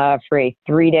for a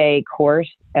 3-day course,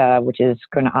 which is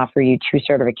going to offer you 2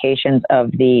 certifications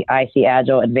of the IC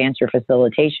Agile Advanced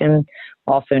Facilitation,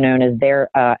 also known as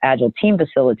their Agile Team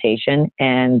Facilitation,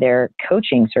 and their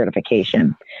coaching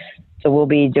certification. So we'll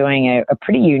be doing a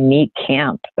pretty unique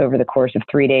camp over the course of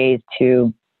 3 days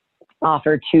to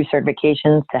offer 2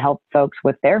 certifications to help folks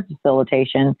with their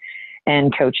facilitation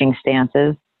and coaching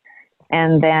stances.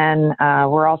 And then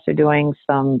we're also doing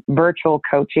some virtual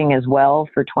coaching as well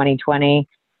for 2020,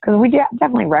 because we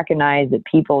definitely recognize that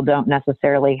people don't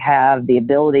necessarily have the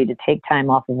ability to take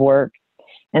time off of work.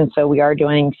 And so we are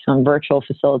doing some virtual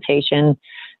facilitation.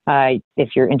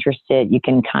 If you're interested, you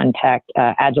can contact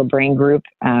Agile Brain Group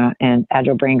and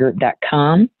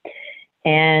agilebraingroup.com.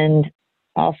 And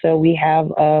also, we have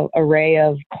an array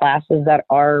of classes that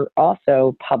are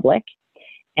also public,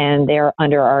 and they're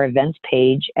under our events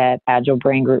page at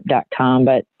agilebraingroup.com.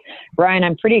 But Ryan,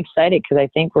 I'm pretty excited because I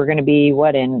think we're going to be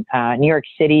in New York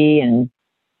City, and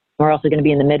we're also going to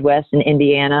be in the Midwest in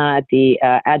Indiana at the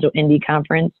Agile Indy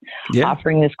Conference,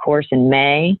 offering this course in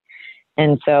May.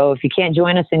 And so if you can't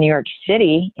join us in New York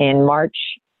City in March,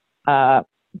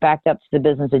 backed up to the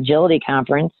Business Agility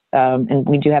Conference, and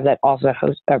we do have that also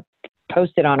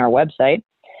posted on our website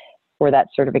for that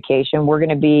certification. We're going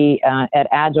to be at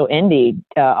Agile Indy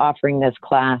offering this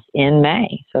class in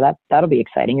May. So that'll be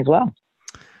exciting as well.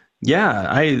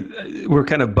 Yeah, we're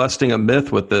kind of busting a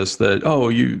myth with this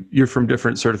that, you're from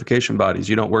different certification bodies.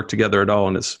 You don't work together at all.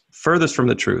 And it's furthest from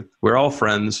the truth. We're all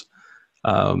friends.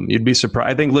 You'd be surprised.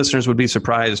 I think listeners would be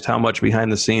surprised how much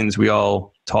behind the scenes we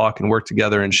all talk and work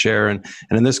together and share. And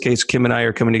in this case, Kim and I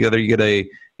are coming together. You get a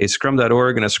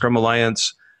Scrum.org and a Scrum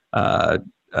Alliance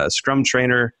Scrum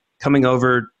trainer coming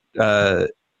over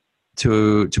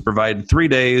to provide 3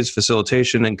 days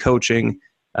facilitation and coaching,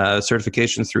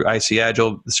 certifications through IC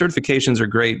Agile. The certifications are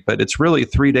great, but it's really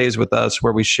 3 days with us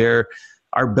where we share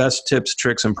our best tips,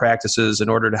 tricks, and practices in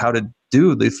order to how to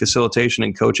do the facilitation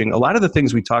and coaching. A lot of the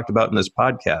things we talked about in this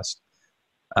podcast,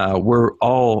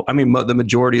 the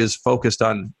majority is focused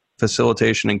on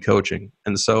facilitation and coaching.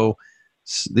 And so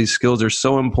these skills are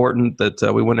so important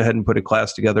that we went ahead and put a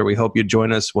class together. We hope you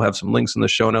join us. We'll have some links in the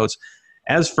show notes.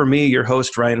 As for me, your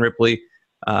host, Ryan Ripley,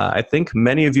 I think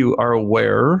many of you are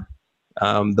aware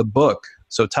the book.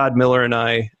 So Todd Miller and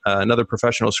I, another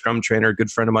professional Scrum trainer, good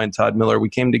friend of mine, Todd Miller, we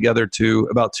came together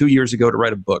about 2 years ago to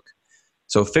write a book.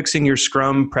 So Fixing Your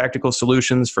Scrum, Practical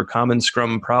Solutions for Common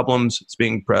Scrum Problems. It's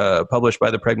being published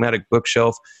by the Pragmatic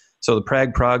Bookshelf. So the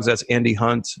Progs, that's Andy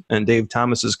Hunt and Dave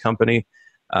Thomas's company.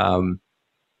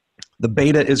 The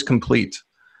beta is complete,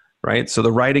 right? So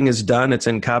the writing is done. It's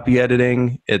in copy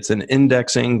editing. It's in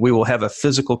indexing. We will have a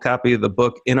physical copy of the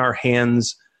book in our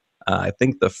hands, I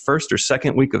think the first or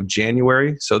second week of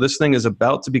January. So this thing is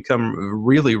about to become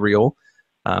really real.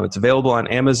 It's available on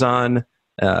Amazon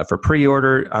for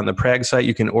pre-order. On the Prag site,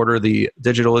 you can order the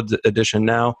digital edition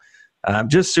now. I'm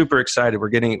just super excited.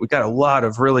 We got a lot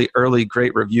of really early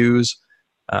great reviews,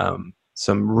 some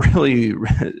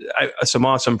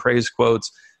awesome praise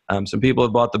quotes. Some people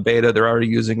have bought the beta. They're already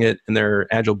using it in their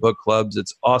Agile book clubs.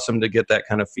 It's awesome to get that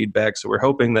kind of feedback. So we're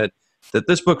hoping that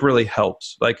this book really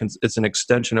helps. Like it's an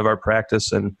extension of our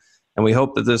practice, and we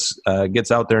hope that this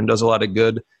gets out there and does a lot of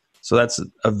good. So that's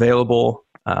available.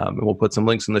 And we'll put some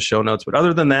links in the show notes. But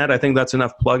other than that, I think that's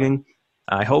enough plugging.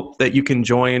 I hope that you can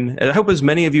join. I hope as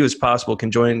many of you as possible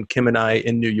can join Kim and I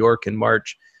in New York in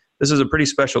March. This is a pretty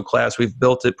special class. We've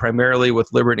built it primarily with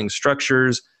liberating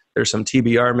structures. There's some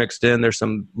TBR mixed in. There's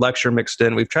some lecture mixed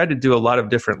in. We've tried to do a lot of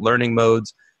different learning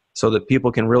modes so that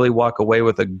people can really walk away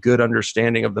with a good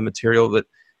understanding of the material. That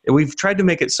we've tried to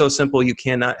make it so simple you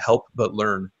cannot help but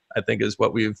learn, I think is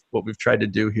what we've tried to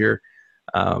do here.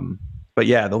 But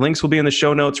yeah, the links will be in the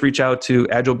show notes. Reach out to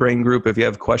Agile Brain Group if you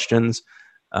have questions.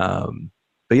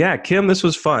 But yeah, Kim, this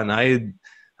was fun.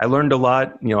 I learned a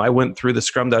lot. I went through the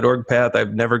scrum.org path.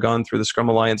 I've never gone through the Scrum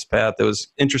Alliance path. It was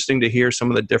interesting to hear some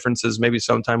of the differences. Maybe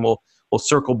sometime we'll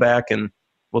circle back and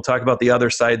we'll talk about the other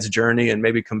side's journey and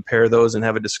maybe compare those and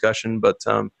have a discussion. But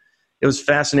it was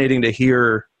fascinating to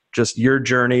hear just your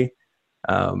journey,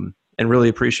 and really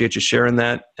appreciate you sharing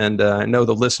that. And I know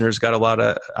the listeners got a lot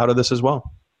out of this as well.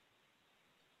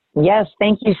 Yes,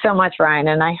 thank you so much, Ryan.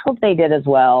 And I hope they did as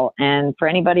well. And for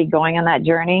anybody going on that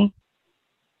journey,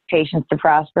 patience to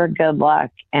prosper, good luck.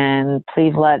 And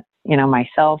please let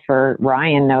myself or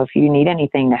Ryan know if you need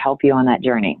anything to help you on that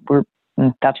journey.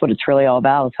 That's what it's really all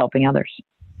about, is helping others.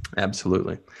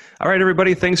 Absolutely. All right,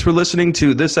 everybody. Thanks for listening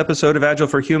to this episode of Agile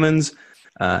for Humans.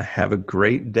 Have a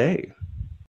great day.